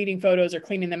about deleting photos or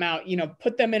cleaning them out,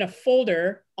 put them in a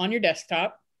folder on your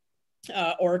desktop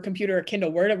or a computer, or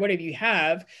Kindle, whatever you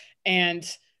have, and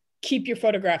keep your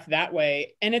photograph that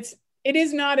way. And it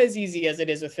is not as easy as it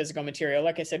is with physical material.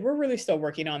 Like I said, we're really still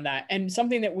working on that. And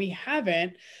something that we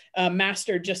haven't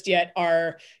mastered just yet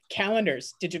are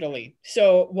calendars digitally.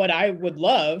 So what I would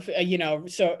love,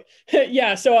 so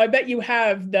I bet you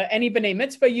have the any b'nai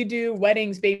mitzvah you do,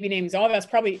 weddings, baby names, all that's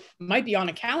probably might be on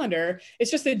a calendar.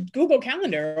 It's just a Google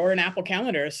Calendar or an Apple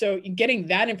Calendar. So getting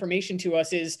that information to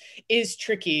us is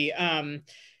tricky.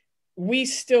 We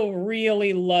still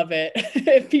really love it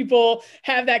if people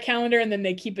have that calendar and then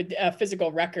they keep a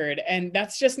physical record. And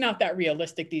that's just not that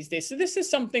realistic these days. So this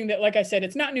is something that, like I said,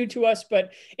 it's not new to us,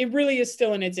 but it really is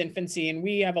still in its infancy. And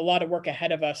we have a lot of work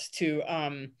ahead of us to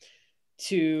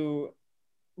to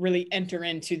really enter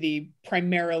into the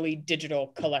primarily digital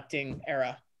collecting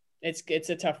era. It's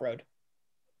a tough road.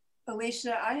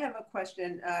 Alisha, I have a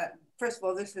question. First of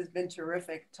all, this has been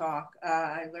terrific talk.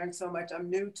 I learned so much. I'm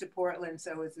new to Portland,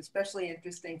 so it's especially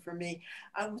interesting for me.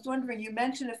 I was wondering, you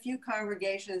mentioned a few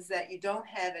congregations that you don't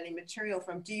have any material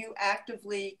from. Do you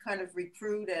actively kind of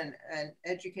recruit and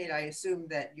educate? I assume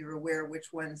that you're aware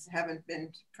which ones haven't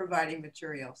been providing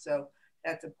material. So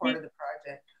that's a part of the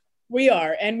project. We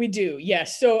are, and we do,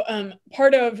 yes. So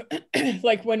part of,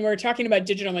 like when we're talking about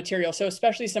digital material, so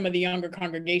especially some of the younger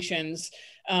congregations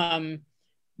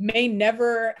may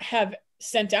never have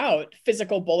sent out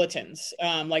physical bulletins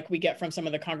like we get from some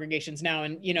of the congregations now.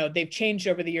 And, you know, they've changed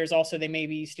over the years also. They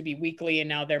maybe used to be weekly and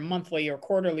now they're monthly or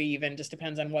quarterly even, just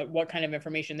depends on what kind of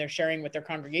information they're sharing with their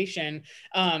congregation.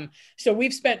 So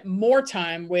we've spent more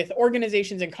time with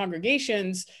organizations and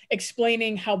congregations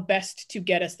explaining how best to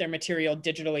get us their material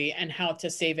digitally and how to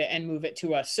save it and move it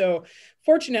to us. So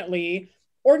fortunately,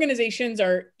 organizations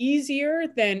are easier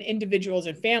than individuals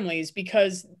and families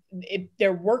because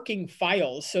they're working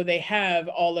files. So they have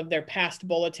all of their past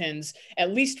bulletins,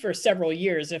 at least for several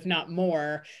years, if not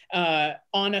more,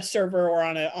 on a server or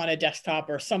on a desktop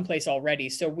or someplace already.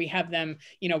 So we have them,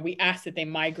 you know, we ask that they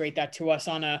migrate that to us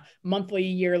on a monthly,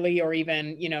 yearly, or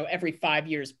even, you know, every 5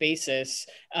 years basis.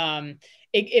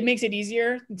 It makes it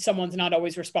easier. Someone's not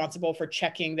always responsible for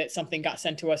checking that something got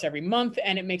sent to us every month,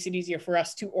 and it makes it easier for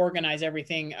us to organize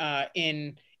everything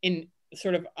in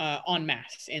sort of en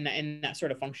masse in that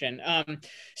sort of function.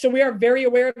 So we are very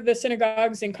aware of the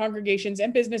synagogues and congregations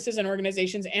and businesses and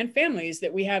organizations and families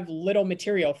that we have little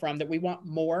material from, that we want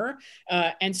more.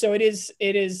 And so it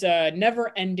is a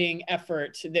never ending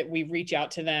effort that we reach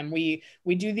out to them. We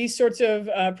do these sorts of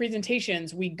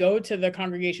presentations. We go to the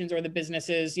congregations or the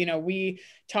businesses, you know, we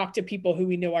talk to people who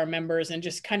we know are members and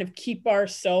just kind of keep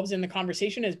ourselves in the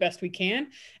conversation as best we can.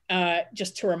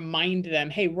 Just to remind them,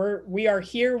 hey, we are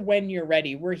here when you're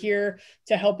ready. We're here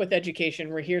to help with education.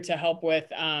 We're here to help with,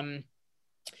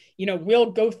 you know,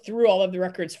 we'll go through all of the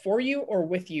records for you or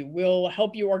with you. We'll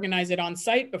help you organize it on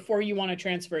site before you want to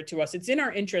transfer it to us. It's in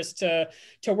our interest to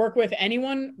work with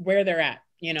anyone where they're at,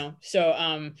 you know.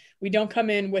 So we don't come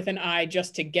in with an eye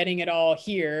just to getting it all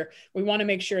here. We want to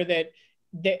make sure that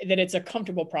it's a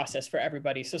comfortable process for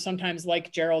everybody. So sometimes,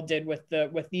 like Gerald did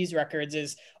with these records,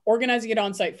 is organizing it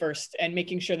on site first and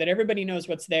making sure that everybody knows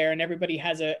what's there and everybody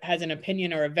has an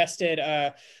opinion or a vested,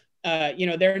 you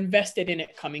know, they're invested in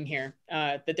it coming here,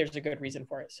 that there's a good reason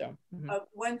for it. So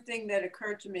one thing that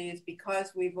occurred to me is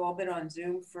because we've all been on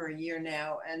Zoom for a year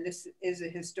now, and this is a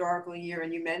historical year,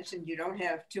 and you mentioned you don't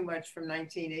have too much from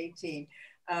 1918.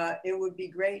 It would be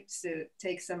great to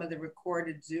take some of the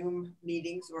recorded Zoom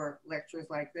meetings or lectures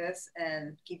like this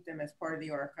and keep them as part of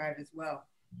the archive as well.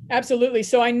 Absolutely.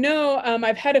 So I know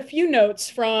I've had a few notes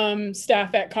from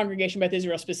staff at Congregation Beth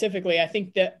Israel specifically. I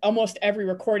think that almost every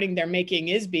recording they're making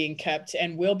is being kept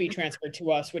and will be transferred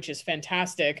to us, which is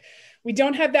fantastic. We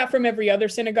don't have that from every other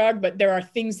synagogue, but there are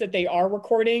things that they are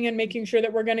recording and making sure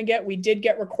that we're going to get. We did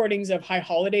get recordings of high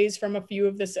holidays from a few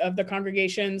of the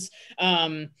congregations.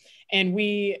 And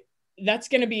that's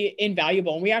going to be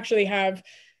invaluable. And we actually have,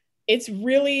 it's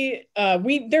really,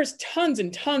 there's tons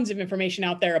and tons of information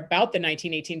out there about the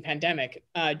 1918 pandemic,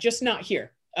 just not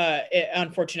here,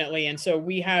 unfortunately. And so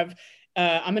we have,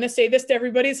 I'm going to say this to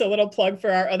everybody, it's a little plug for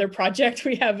our other project.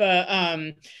 We have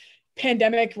a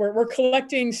pandemic, we're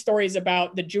collecting stories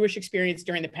about the Jewish experience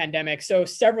during the pandemic. So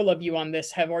several of you on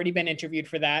this have already been interviewed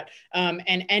for that.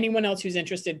 And anyone else who's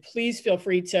interested, please feel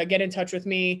free to get in touch with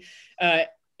me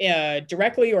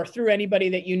directly or through anybody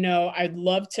that you know. I'd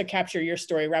love to capture your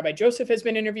story. Rabbi Joseph has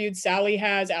been interviewed, Sally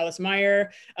has, Alice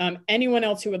Meyer, anyone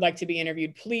else who would like to be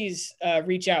interviewed, please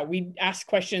reach out. We ask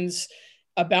questions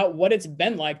about what it's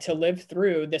been like to live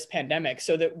through this pandemic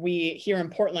so that we here in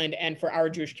Portland and for our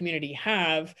Jewish community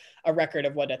have a record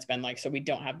of what it's been like, so we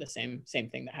don't have the same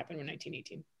thing that happened in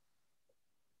 1918.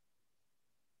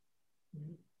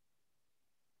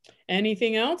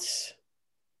 Anything else?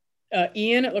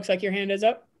 Ian, it looks like your hand is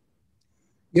up.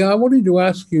 Yeah, I wanted to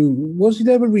ask you, was it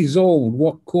ever resolved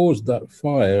what caused that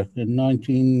fire in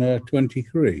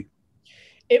 1923?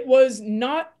 It was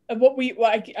not what we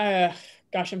like.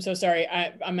 Gosh, I'm so sorry.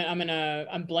 I'm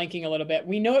blanking a little bit.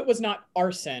 We know it was not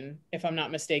arson, if I'm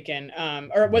not mistaken,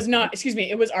 or it was not. Excuse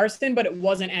me, it was arson, but it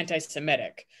wasn't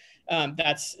anti-Semitic.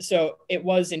 So it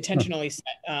was intentionally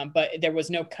set, but there was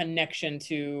no connection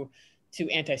to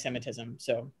anti-Semitism.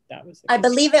 So that was. I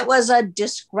believe it was a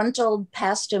disgruntled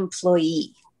past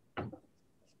employee.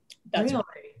 That's really?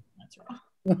 Right. That's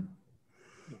right.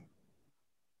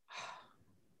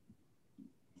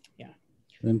 Yeah.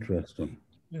 Interesting.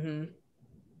 Mm-hmm.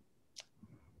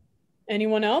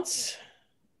 Anyone else?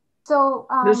 So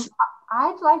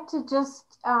I'd like to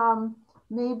just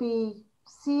maybe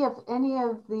see if any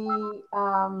of the,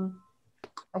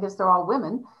 I guess they're all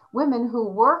women who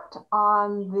worked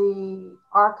on the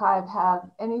archive have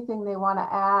anything they want to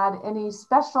add, any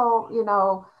special,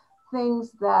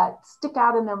 things that stick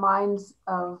out in their minds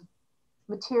of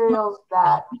materials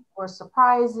that were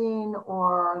surprising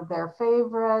or their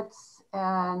favorites.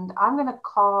 And I'm going to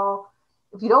call,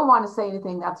 if you don't want to say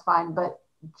anything, that's fine, but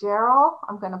Gerald,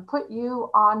 I'm going to put you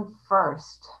on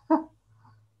first.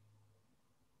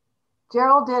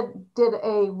 Gerald did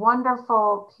a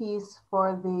wonderful piece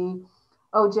for the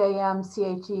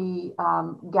OJMCHE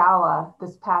gala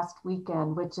this past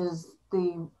weekend, which is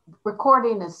the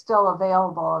recording is still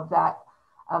available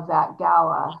of that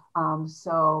gala.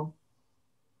 So,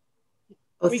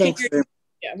 thanks.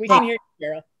 We can hear you,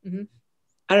 Gerald. Mm-hmm.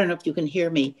 I don't know if you can hear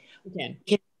me. We can.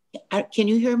 Can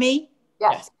you hear me?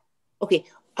 Yes. Okay.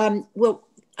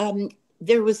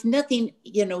 There was nothing,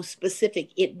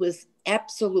 specific. It was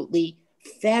absolutely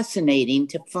fascinating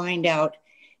to find out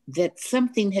that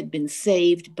something had been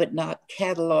saved but not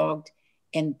cataloged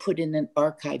and put in an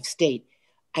archive state.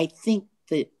 I think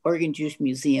the Oregon Jewish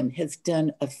Museum has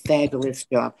done a fabulous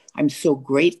job. I'm so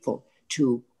grateful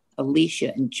to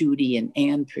Alisha and Judy and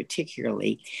Anne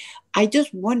particularly. I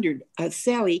just wondered,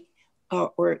 Sally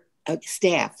or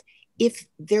staff, if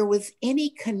there was any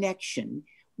connection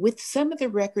with some of the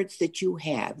records that you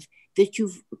have that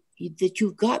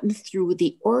you've gotten through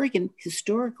the Oregon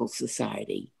Historical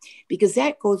Society, because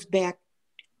that goes back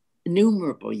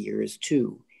innumerable years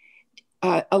too.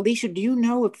 Alisha, do you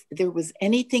know if there was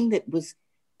anything that was,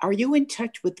 are you in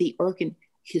touch with the Oregon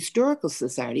Historical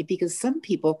Society? Because some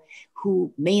people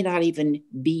who may not even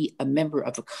be a member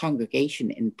of a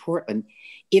congregation in Portland,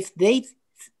 if they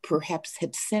perhaps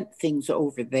have sent things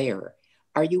over there,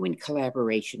 are you in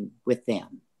collaboration with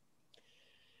them?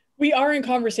 We are in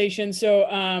conversation. So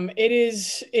it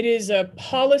is a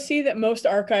policy that most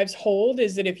archives hold,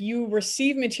 is that if you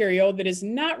receive material that is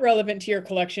not relevant to your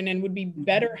collection and would be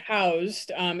better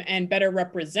housed and better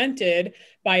represented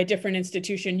by a different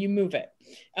institution, you move it.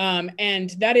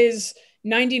 And that is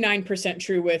 99%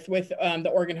 true with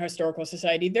the Oregon Historical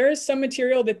Society. There is some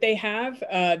material that they have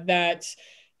that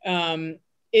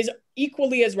is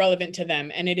equally as relevant to them,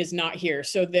 and it is not here.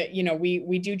 So that,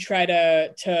 we do try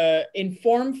to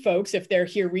inform folks if they're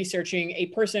here researching a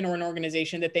person or an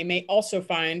organization that they may also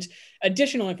find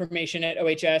additional information at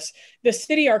OHS. The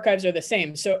city archives are the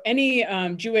same. So any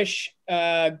Jewish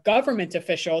government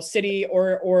official, city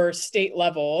or state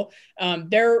level,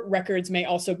 their records may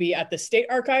also be at the state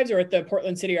archives or at the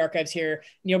Portland City Archives here.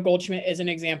 Neil Goldschmidt is an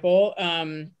example.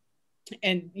 And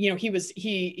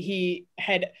he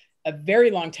had a very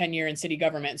long tenure in city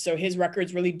government. So his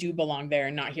records really do belong there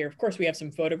and not here. Of course, we have some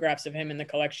photographs of him in the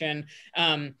collection,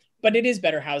 but it is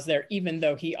better housed there, even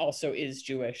though he also is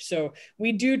Jewish. So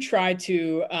we do try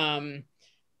to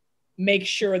make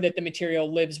sure that the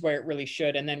material lives where it really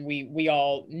should. And then we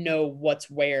all know what's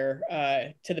where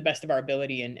to the best of our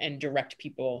ability and direct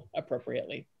people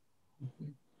appropriately.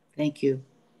 Thank you.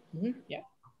 Mm-hmm. Yeah.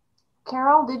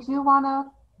 Carol, did you want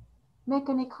to make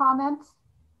any comments?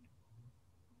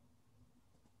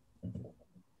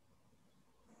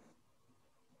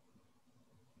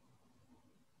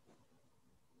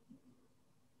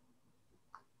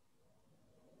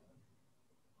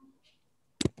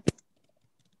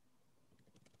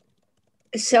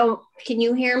 So can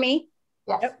you hear me?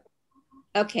 Yes.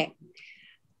 Okay.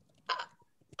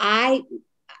 I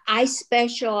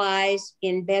specialize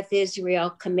in Beth Israel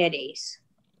committees.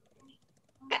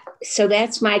 So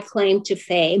that's my claim to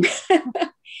fame.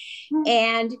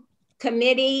 And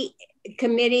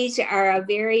committees are a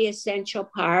very essential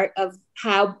part of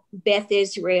how Beth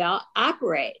Israel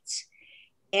operates.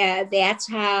 That's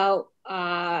how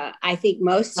I think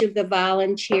most of the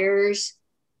volunteers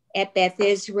at Beth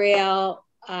Israel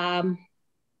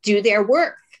do their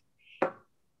work.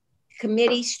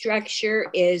 Committee structure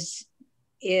is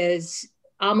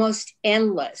almost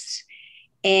endless.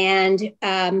 And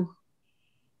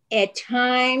at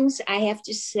times, I have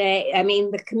to say,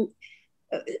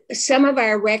 some of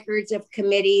our records of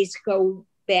committees go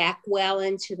back well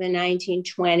into the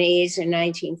 1920s and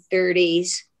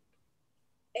 1930s,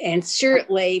 and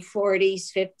certainly 40s,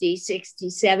 50s,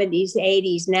 60s, 70s,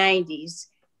 80s, 90s,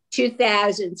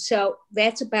 2000. So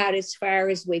that's about as far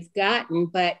as we've gotten,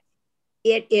 but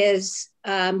it is,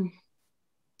 the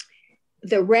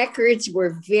records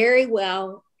were very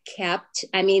well kept.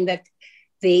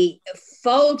 The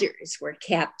folders were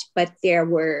kept, but there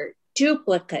were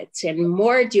duplicates and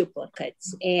more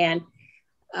duplicates. And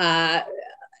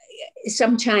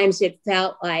sometimes it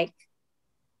felt like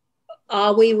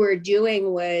all we were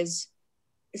doing was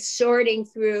sorting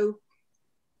through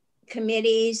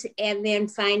committees and then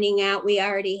finding out we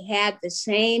already had the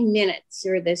same minutes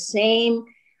or the same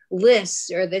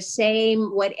lists or the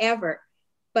same whatever.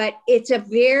 But it's a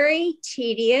very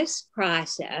tedious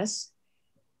process,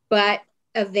 but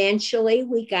eventually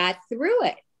we got through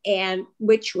it, and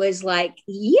which was like,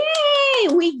 yay,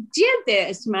 we did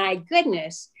this, my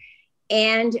goodness.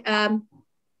 And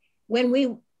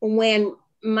when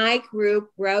my group,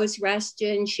 Rose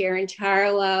Rustin, Sharon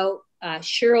Tarlow,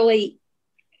 Shirley,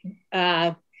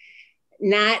 not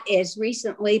as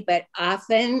recently, but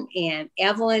often, and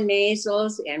Evelyn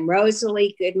Maisels and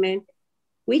Rosalie Goodman,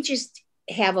 we just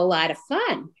have a lot of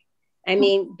fun. I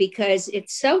mean, because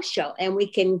it's social, and we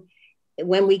can,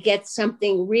 when we get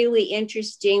something really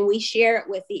interesting, we share it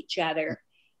with each other.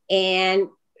 And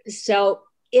so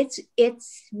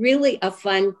it's really a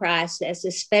fun process,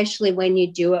 especially when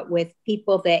you do it with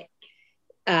people that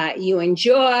you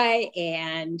enjoy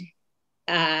and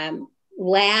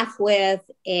laugh with.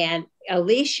 And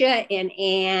Alisha and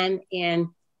Anne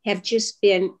have just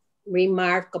been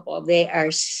remarkable. They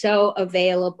are so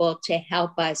available to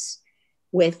help us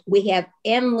with, we have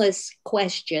endless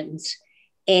questions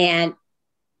and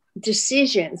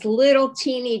decisions, little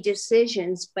teeny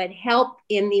decisions, but help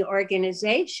in the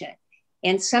organization.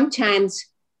 And sometimes,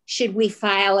 should we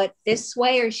file it this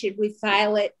way or should we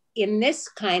file it in this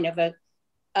kind of a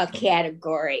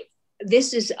category?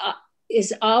 This is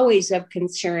always of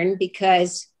concern,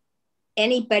 because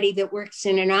anybody that works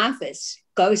in an office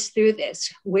goes through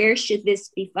this. Where should this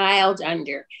be filed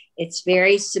under? It's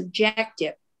very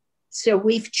subjective. So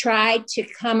we've tried to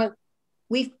come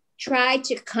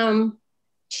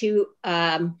to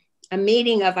a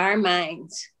meeting of our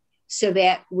minds so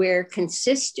that we're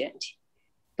consistent.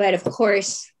 But of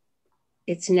course,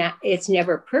 it's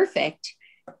never perfect,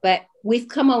 but we've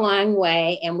come a long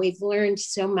way, and we've learned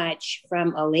so much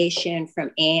from Alisha and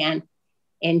from Anne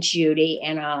and Judy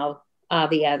and all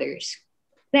the others.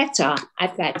 That's all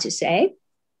I've got to say.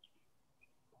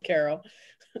 Carol.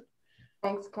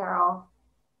 Thanks, Carol.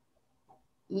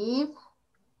 Eve?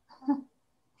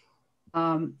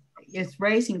 It's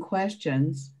raising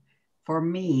questions for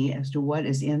me as to what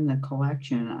is in the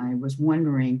collection. I was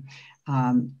wondering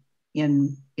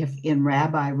if in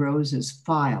Rabbi Rose's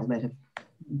file that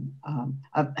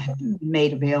have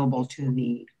made available to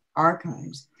the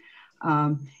archives,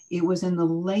 it was in the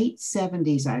late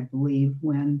 70s, I believe,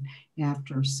 when,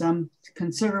 after some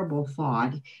considerable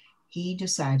thought, he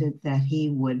decided that he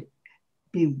would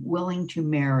be willing to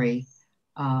marry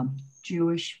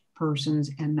Jewish persons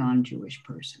and non-Jewish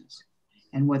persons,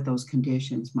 and what those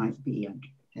conditions might be under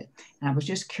it. And I was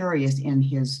just curious in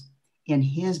his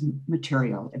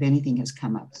material if anything has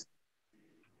come up.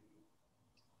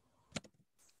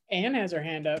 Anne has her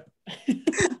hand up.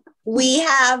 We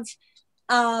have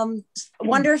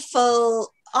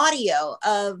wonderful audio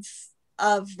of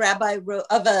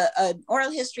an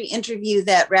oral history interview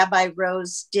that Rabbi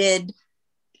Rose did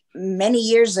many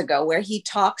years ago, where he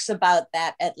talks about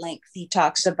that at length. He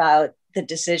talks about the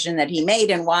decision that he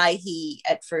made and why he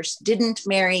at first didn't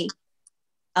marry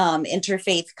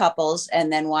interfaith couples, and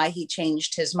then why he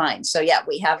changed his mind. So yeah,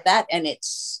 we have that, and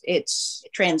it's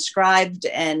transcribed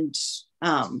and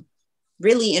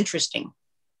really interesting.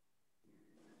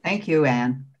 Thank you,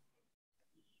 Anne.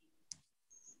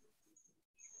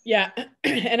 Yeah,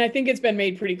 and I think it's been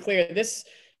made pretty clear,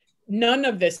 none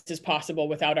of this is possible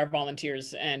without our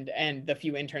volunteers and the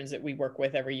few interns that we work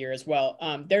with every year as well.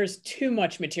 There's too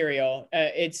much material.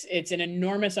 It's an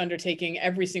enormous undertaking,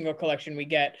 every single collection we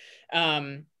get.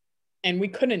 And we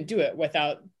couldn't do it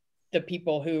without the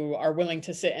people who are willing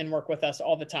to sit and work with us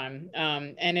all the time.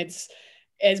 And it's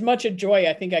as much a joy,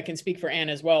 I think I can speak for Anne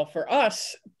as well, for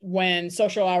us when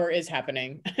social hour is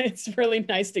happening. It's really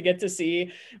nice to get to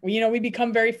see, we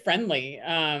become very friendly,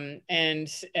 and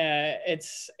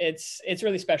it's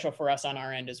really special for us on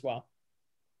our end as well.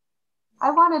 I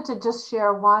wanted to just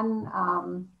share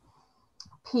one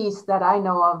piece that I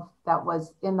know of that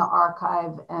was in the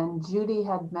archive, and Judy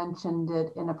had mentioned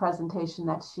it in a presentation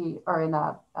that or in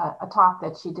a talk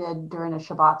that she did during a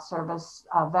Shabbat service,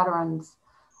 Veterans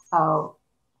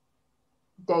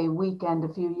Day weekend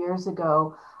a few years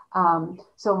ago.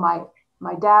 So my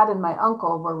dad and my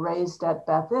uncle were raised at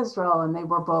Beth Israel, and they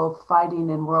were both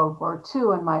fighting in World War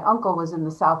II. And my uncle was in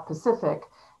the South Pacific,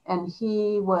 and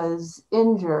he was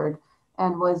injured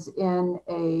and was in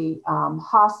a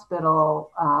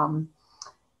hospital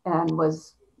and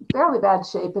was fairly bad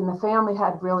shape. And the family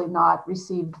had really not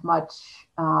received much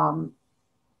of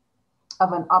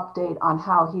an update on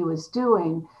how he was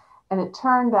doing. And it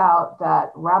turned out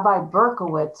that Rabbi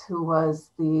Berkowitz, who was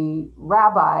the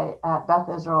rabbi at Beth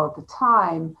Israel at the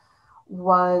time,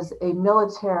 was a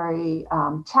military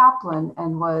chaplain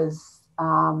and was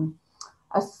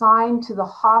assigned to the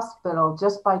hospital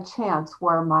just by chance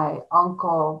where my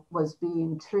uncle was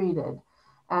being treated.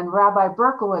 And Rabbi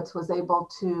Berkowitz was able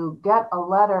to get a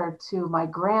letter to my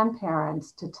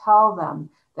grandparents to tell them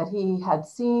that he had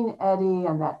seen Eddie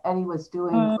and that Eddie was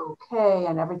doing okay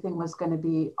and everything was going to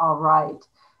be all right.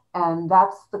 And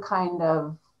that's the kind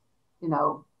of, you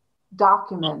know,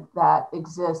 document that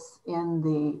exists in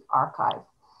the archive.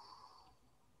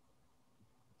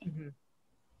 Mm-hmm.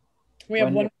 We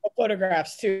have wonderful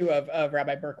photographs too of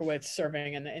Rabbi Berkowitz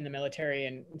serving in the military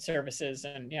and services,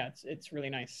 and yeah, it's really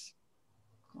nice.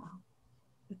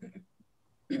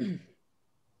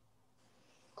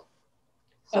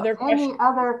 So any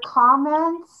other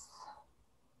comments?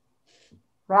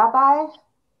 Rabbi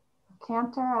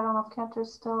Cantor, I don't know if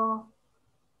Cantor's still.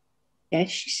 Yeah,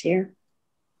 she's here.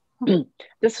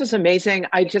 This was amazing.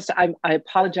 I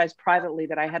apologize privately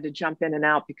that I had to jump in and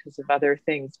out because of other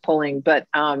things pulling, but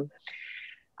I'm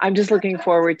just looking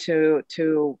forward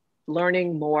to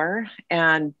learning more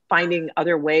and finding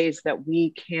other ways that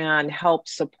we can help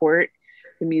support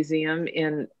the museum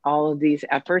in all of these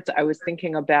efforts. I was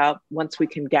thinking about, once we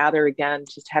can gather again,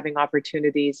 just having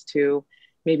opportunities to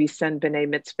maybe send B'nai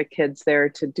Mitzvah kids there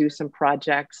to do some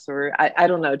projects, or I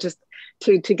don't know, just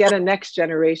to get a next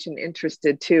generation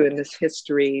interested too in this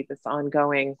history, this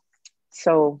ongoing,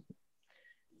 so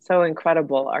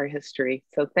incredible, our history.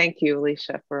 So thank you,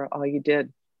 Alisha, for all you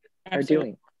did, are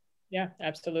doing. Yeah,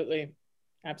 absolutely.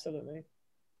 Absolutely.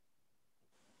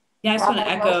 Yeah, I just want to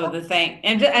echo the thanks.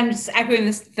 And I'm just echoing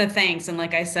the thanks. And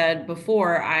like I said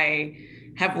before, I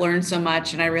have learned so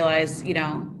much, and I realize, you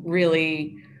know,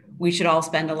 really, we should all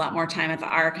spend a lot more time at the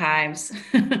archives.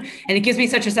 And it gives me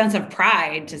such a sense of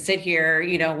pride to sit here,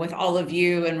 you know, with all of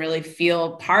you and really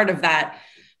feel part of that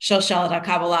Shalshelet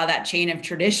HaKabbalah, that chain of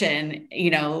tradition, you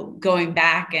know, going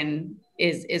back, and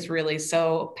is really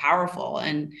so powerful.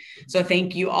 And so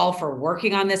thank you all for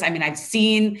working on this. I mean,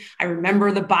 I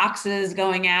remember the boxes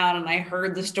going out, and I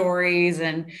heard the stories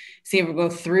and seeing them go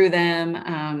through them.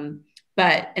 And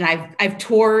I've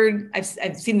toured, I've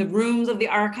seen the rooms of the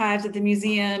archives at the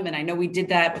museum. And I know we did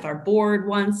that with our board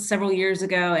once several years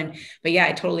ago. But yeah,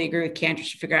 I totally agree with Cantor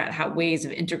to figure out ways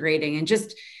of integrating, and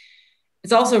just,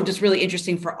 it's also just really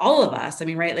interesting for all of us. I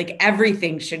mean, right, like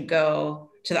everything should go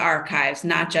to the archives,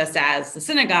 not just as the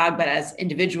synagogue, but as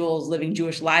individuals living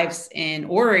Jewish lives in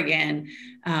Oregon.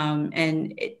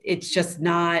 And it's just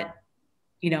not,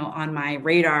 you know, on my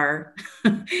radar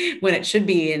when it should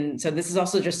be. And so this is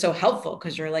also just so helpful,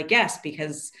 because you're like, yes,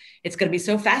 because it's going to be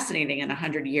so fascinating in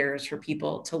 100 years for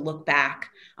people to look back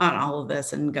on all of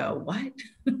this and go, what?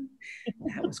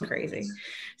 That was crazy.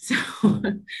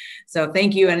 So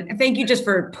thank you. And thank you just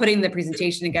for putting the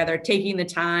presentation together, taking the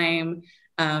time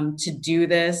to do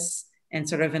this, and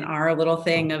sort of in our little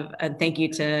thing of thank you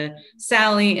to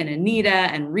Sally and Anita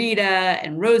and Rita,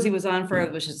 and Rosie was on for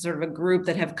it, which is sort of a group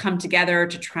that have come together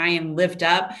to try and lift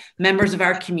up members of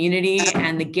our community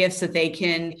and the gifts that they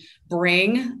can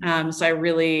bring. So I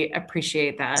really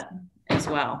appreciate that as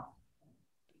well.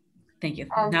 Thank you.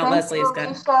 And now Leslie's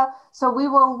got. So we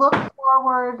will look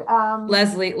forward.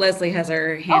 Leslie has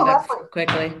her hand up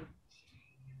quickly.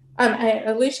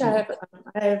 Alisha,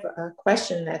 I have a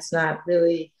question that's not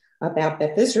really about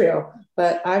Beth Israel,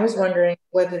 but I was wondering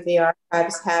whether the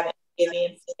archives have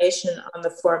any information on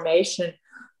the formation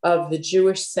of the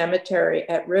Jewish cemetery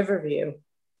at Riverview.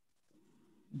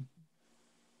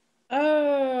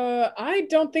 I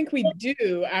don't think we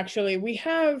do, actually. We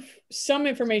have some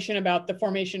information about the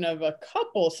formation of a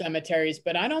couple cemeteries,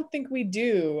 but I don't think we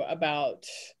do about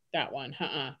that one.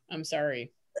 I'm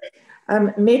sorry.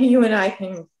 Maybe you and I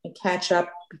can catch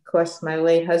up, because my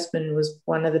late husband was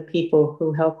one of the people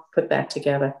who helped put that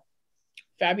together.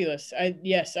 Fabulous.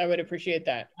 Yes, I would appreciate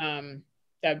that.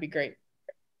 That'd be great.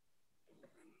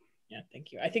 Yeah,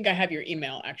 thank you. I think I have your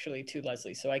email actually too,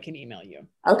 Leslie, so I can email you.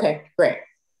 Okay, great.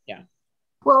 Yeah.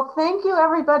 Well, thank you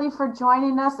everybody for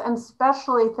joining us, and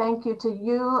especially thank you to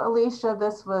you, Alisha.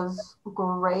 This was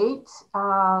great.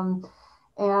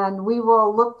 And we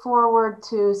will look forward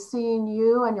to seeing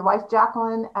you and your wife,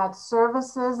 Jacqueline, at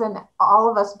services, and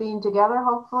all of us being together,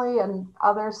 hopefully, and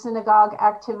other synagogue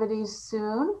activities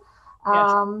soon.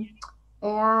 Yes.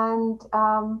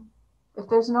 If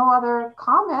there's no other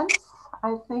comments,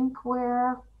 I think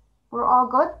we're all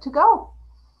good to go.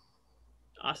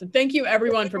 Awesome. Thank you,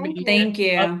 everyone, for being here. Thank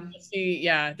you.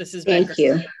 Yeah, this has been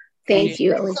great. Thank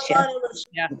you, Alisha.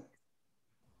 Yeah.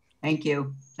 Thank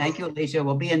you. Thank you, Alisha.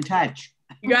 We'll be in touch.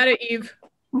 You got it, Eve.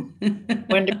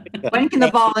 When can the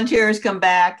volunteers come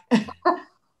back?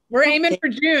 We're aiming for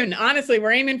June. Honestly,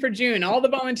 we're aiming for June. All the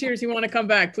volunteers who want to come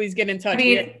back, please get in touch. I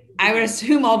mean, I would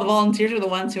assume all the volunteers are the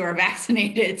ones who are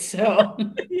vaccinated, so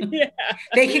yeah,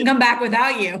 they can come back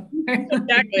without you.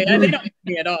 Exactly. They don't need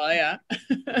me at all. Yeah.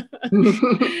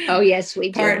 Oh yes,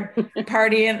 we do.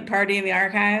 Party in the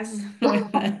archives.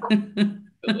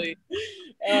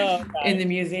 In the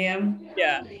museum.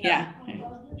 Yeah.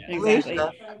 Exactly.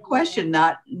 Alisha, question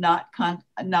not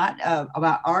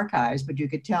about archives, but you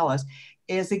could tell us: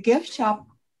 is the gift shop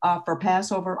for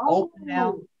Passover open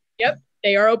now? Yep,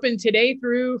 they are open today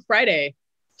through Friday.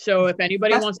 So if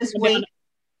anybody wants to come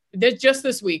down, just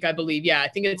this week, I believe. Yeah, I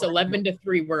think it's 11 to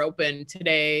 3. We're open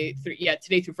today.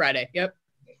 Today through Friday. Yep.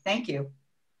 Thank you.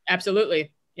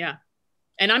 Absolutely. Yeah.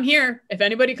 And I'm here. If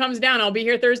anybody comes down, I'll be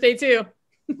here Thursday too.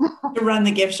 To run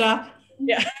the gift shop.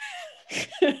 Yeah.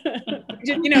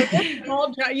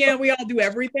 We all do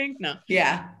everything. No.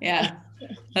 Yeah.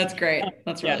 That's great.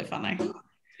 That's really funny.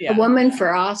 Yeah. A woman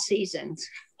for all seasons.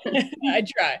 I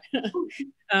try.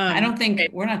 I don't think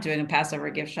we're not doing a Passover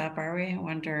gift shop, are we? I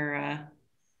wonder.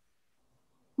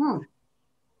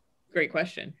 Great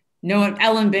question. No one.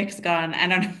 Ellen Bick's gone. I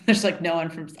don't know. There's like no one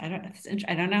from. I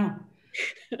don't know.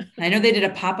 I know they did a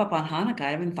pop-up on Hanukkah.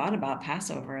 I haven't thought about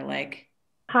Passover. Like,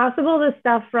 possible the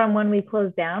stuff from when we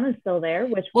closed down is still there,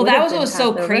 which that was what was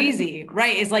so crazy,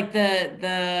 right? It's like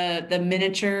the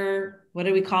miniature, what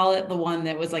do we call it? The one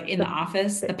that was like in the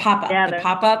office, the pop-up, the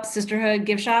pop-up sisterhood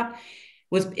gift shop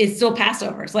is still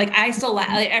Passover. It's like I still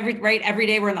every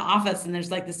day we're in the office and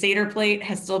there's like the Seder plate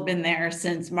has still been there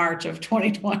since March of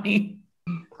 2020.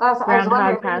 I was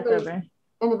wondering if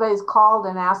anybody's called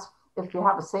and asked if you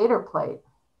have a Seder plate.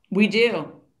 We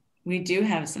do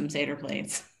have some Seder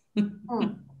plates.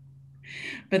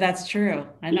 But that's true.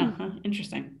 I know. Huh?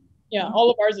 Interesting. Yeah, all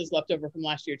of ours is left over from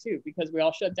last year too, because we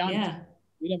all shut down. Yeah.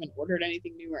 We haven't ordered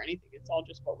anything new or anything. It's all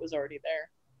just what was already there.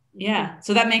 Yeah.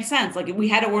 So that makes sense. Like we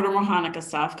had to order more Hanukkah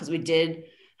stuff because we did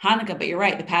Hanukkah, but you're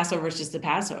right. The Passover is just the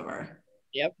Passover.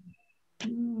 Yep.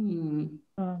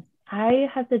 I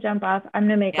have to jump off. I'm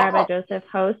going to make Rabbi Joseph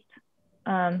host.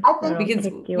 I think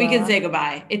we can say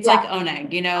goodbye. It's like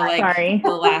Oneg, like the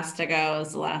last to go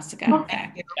is the last to go.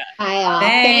 Okay.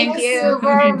 Thank you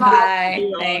very much.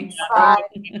 Bye. Thanks.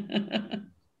 Bye.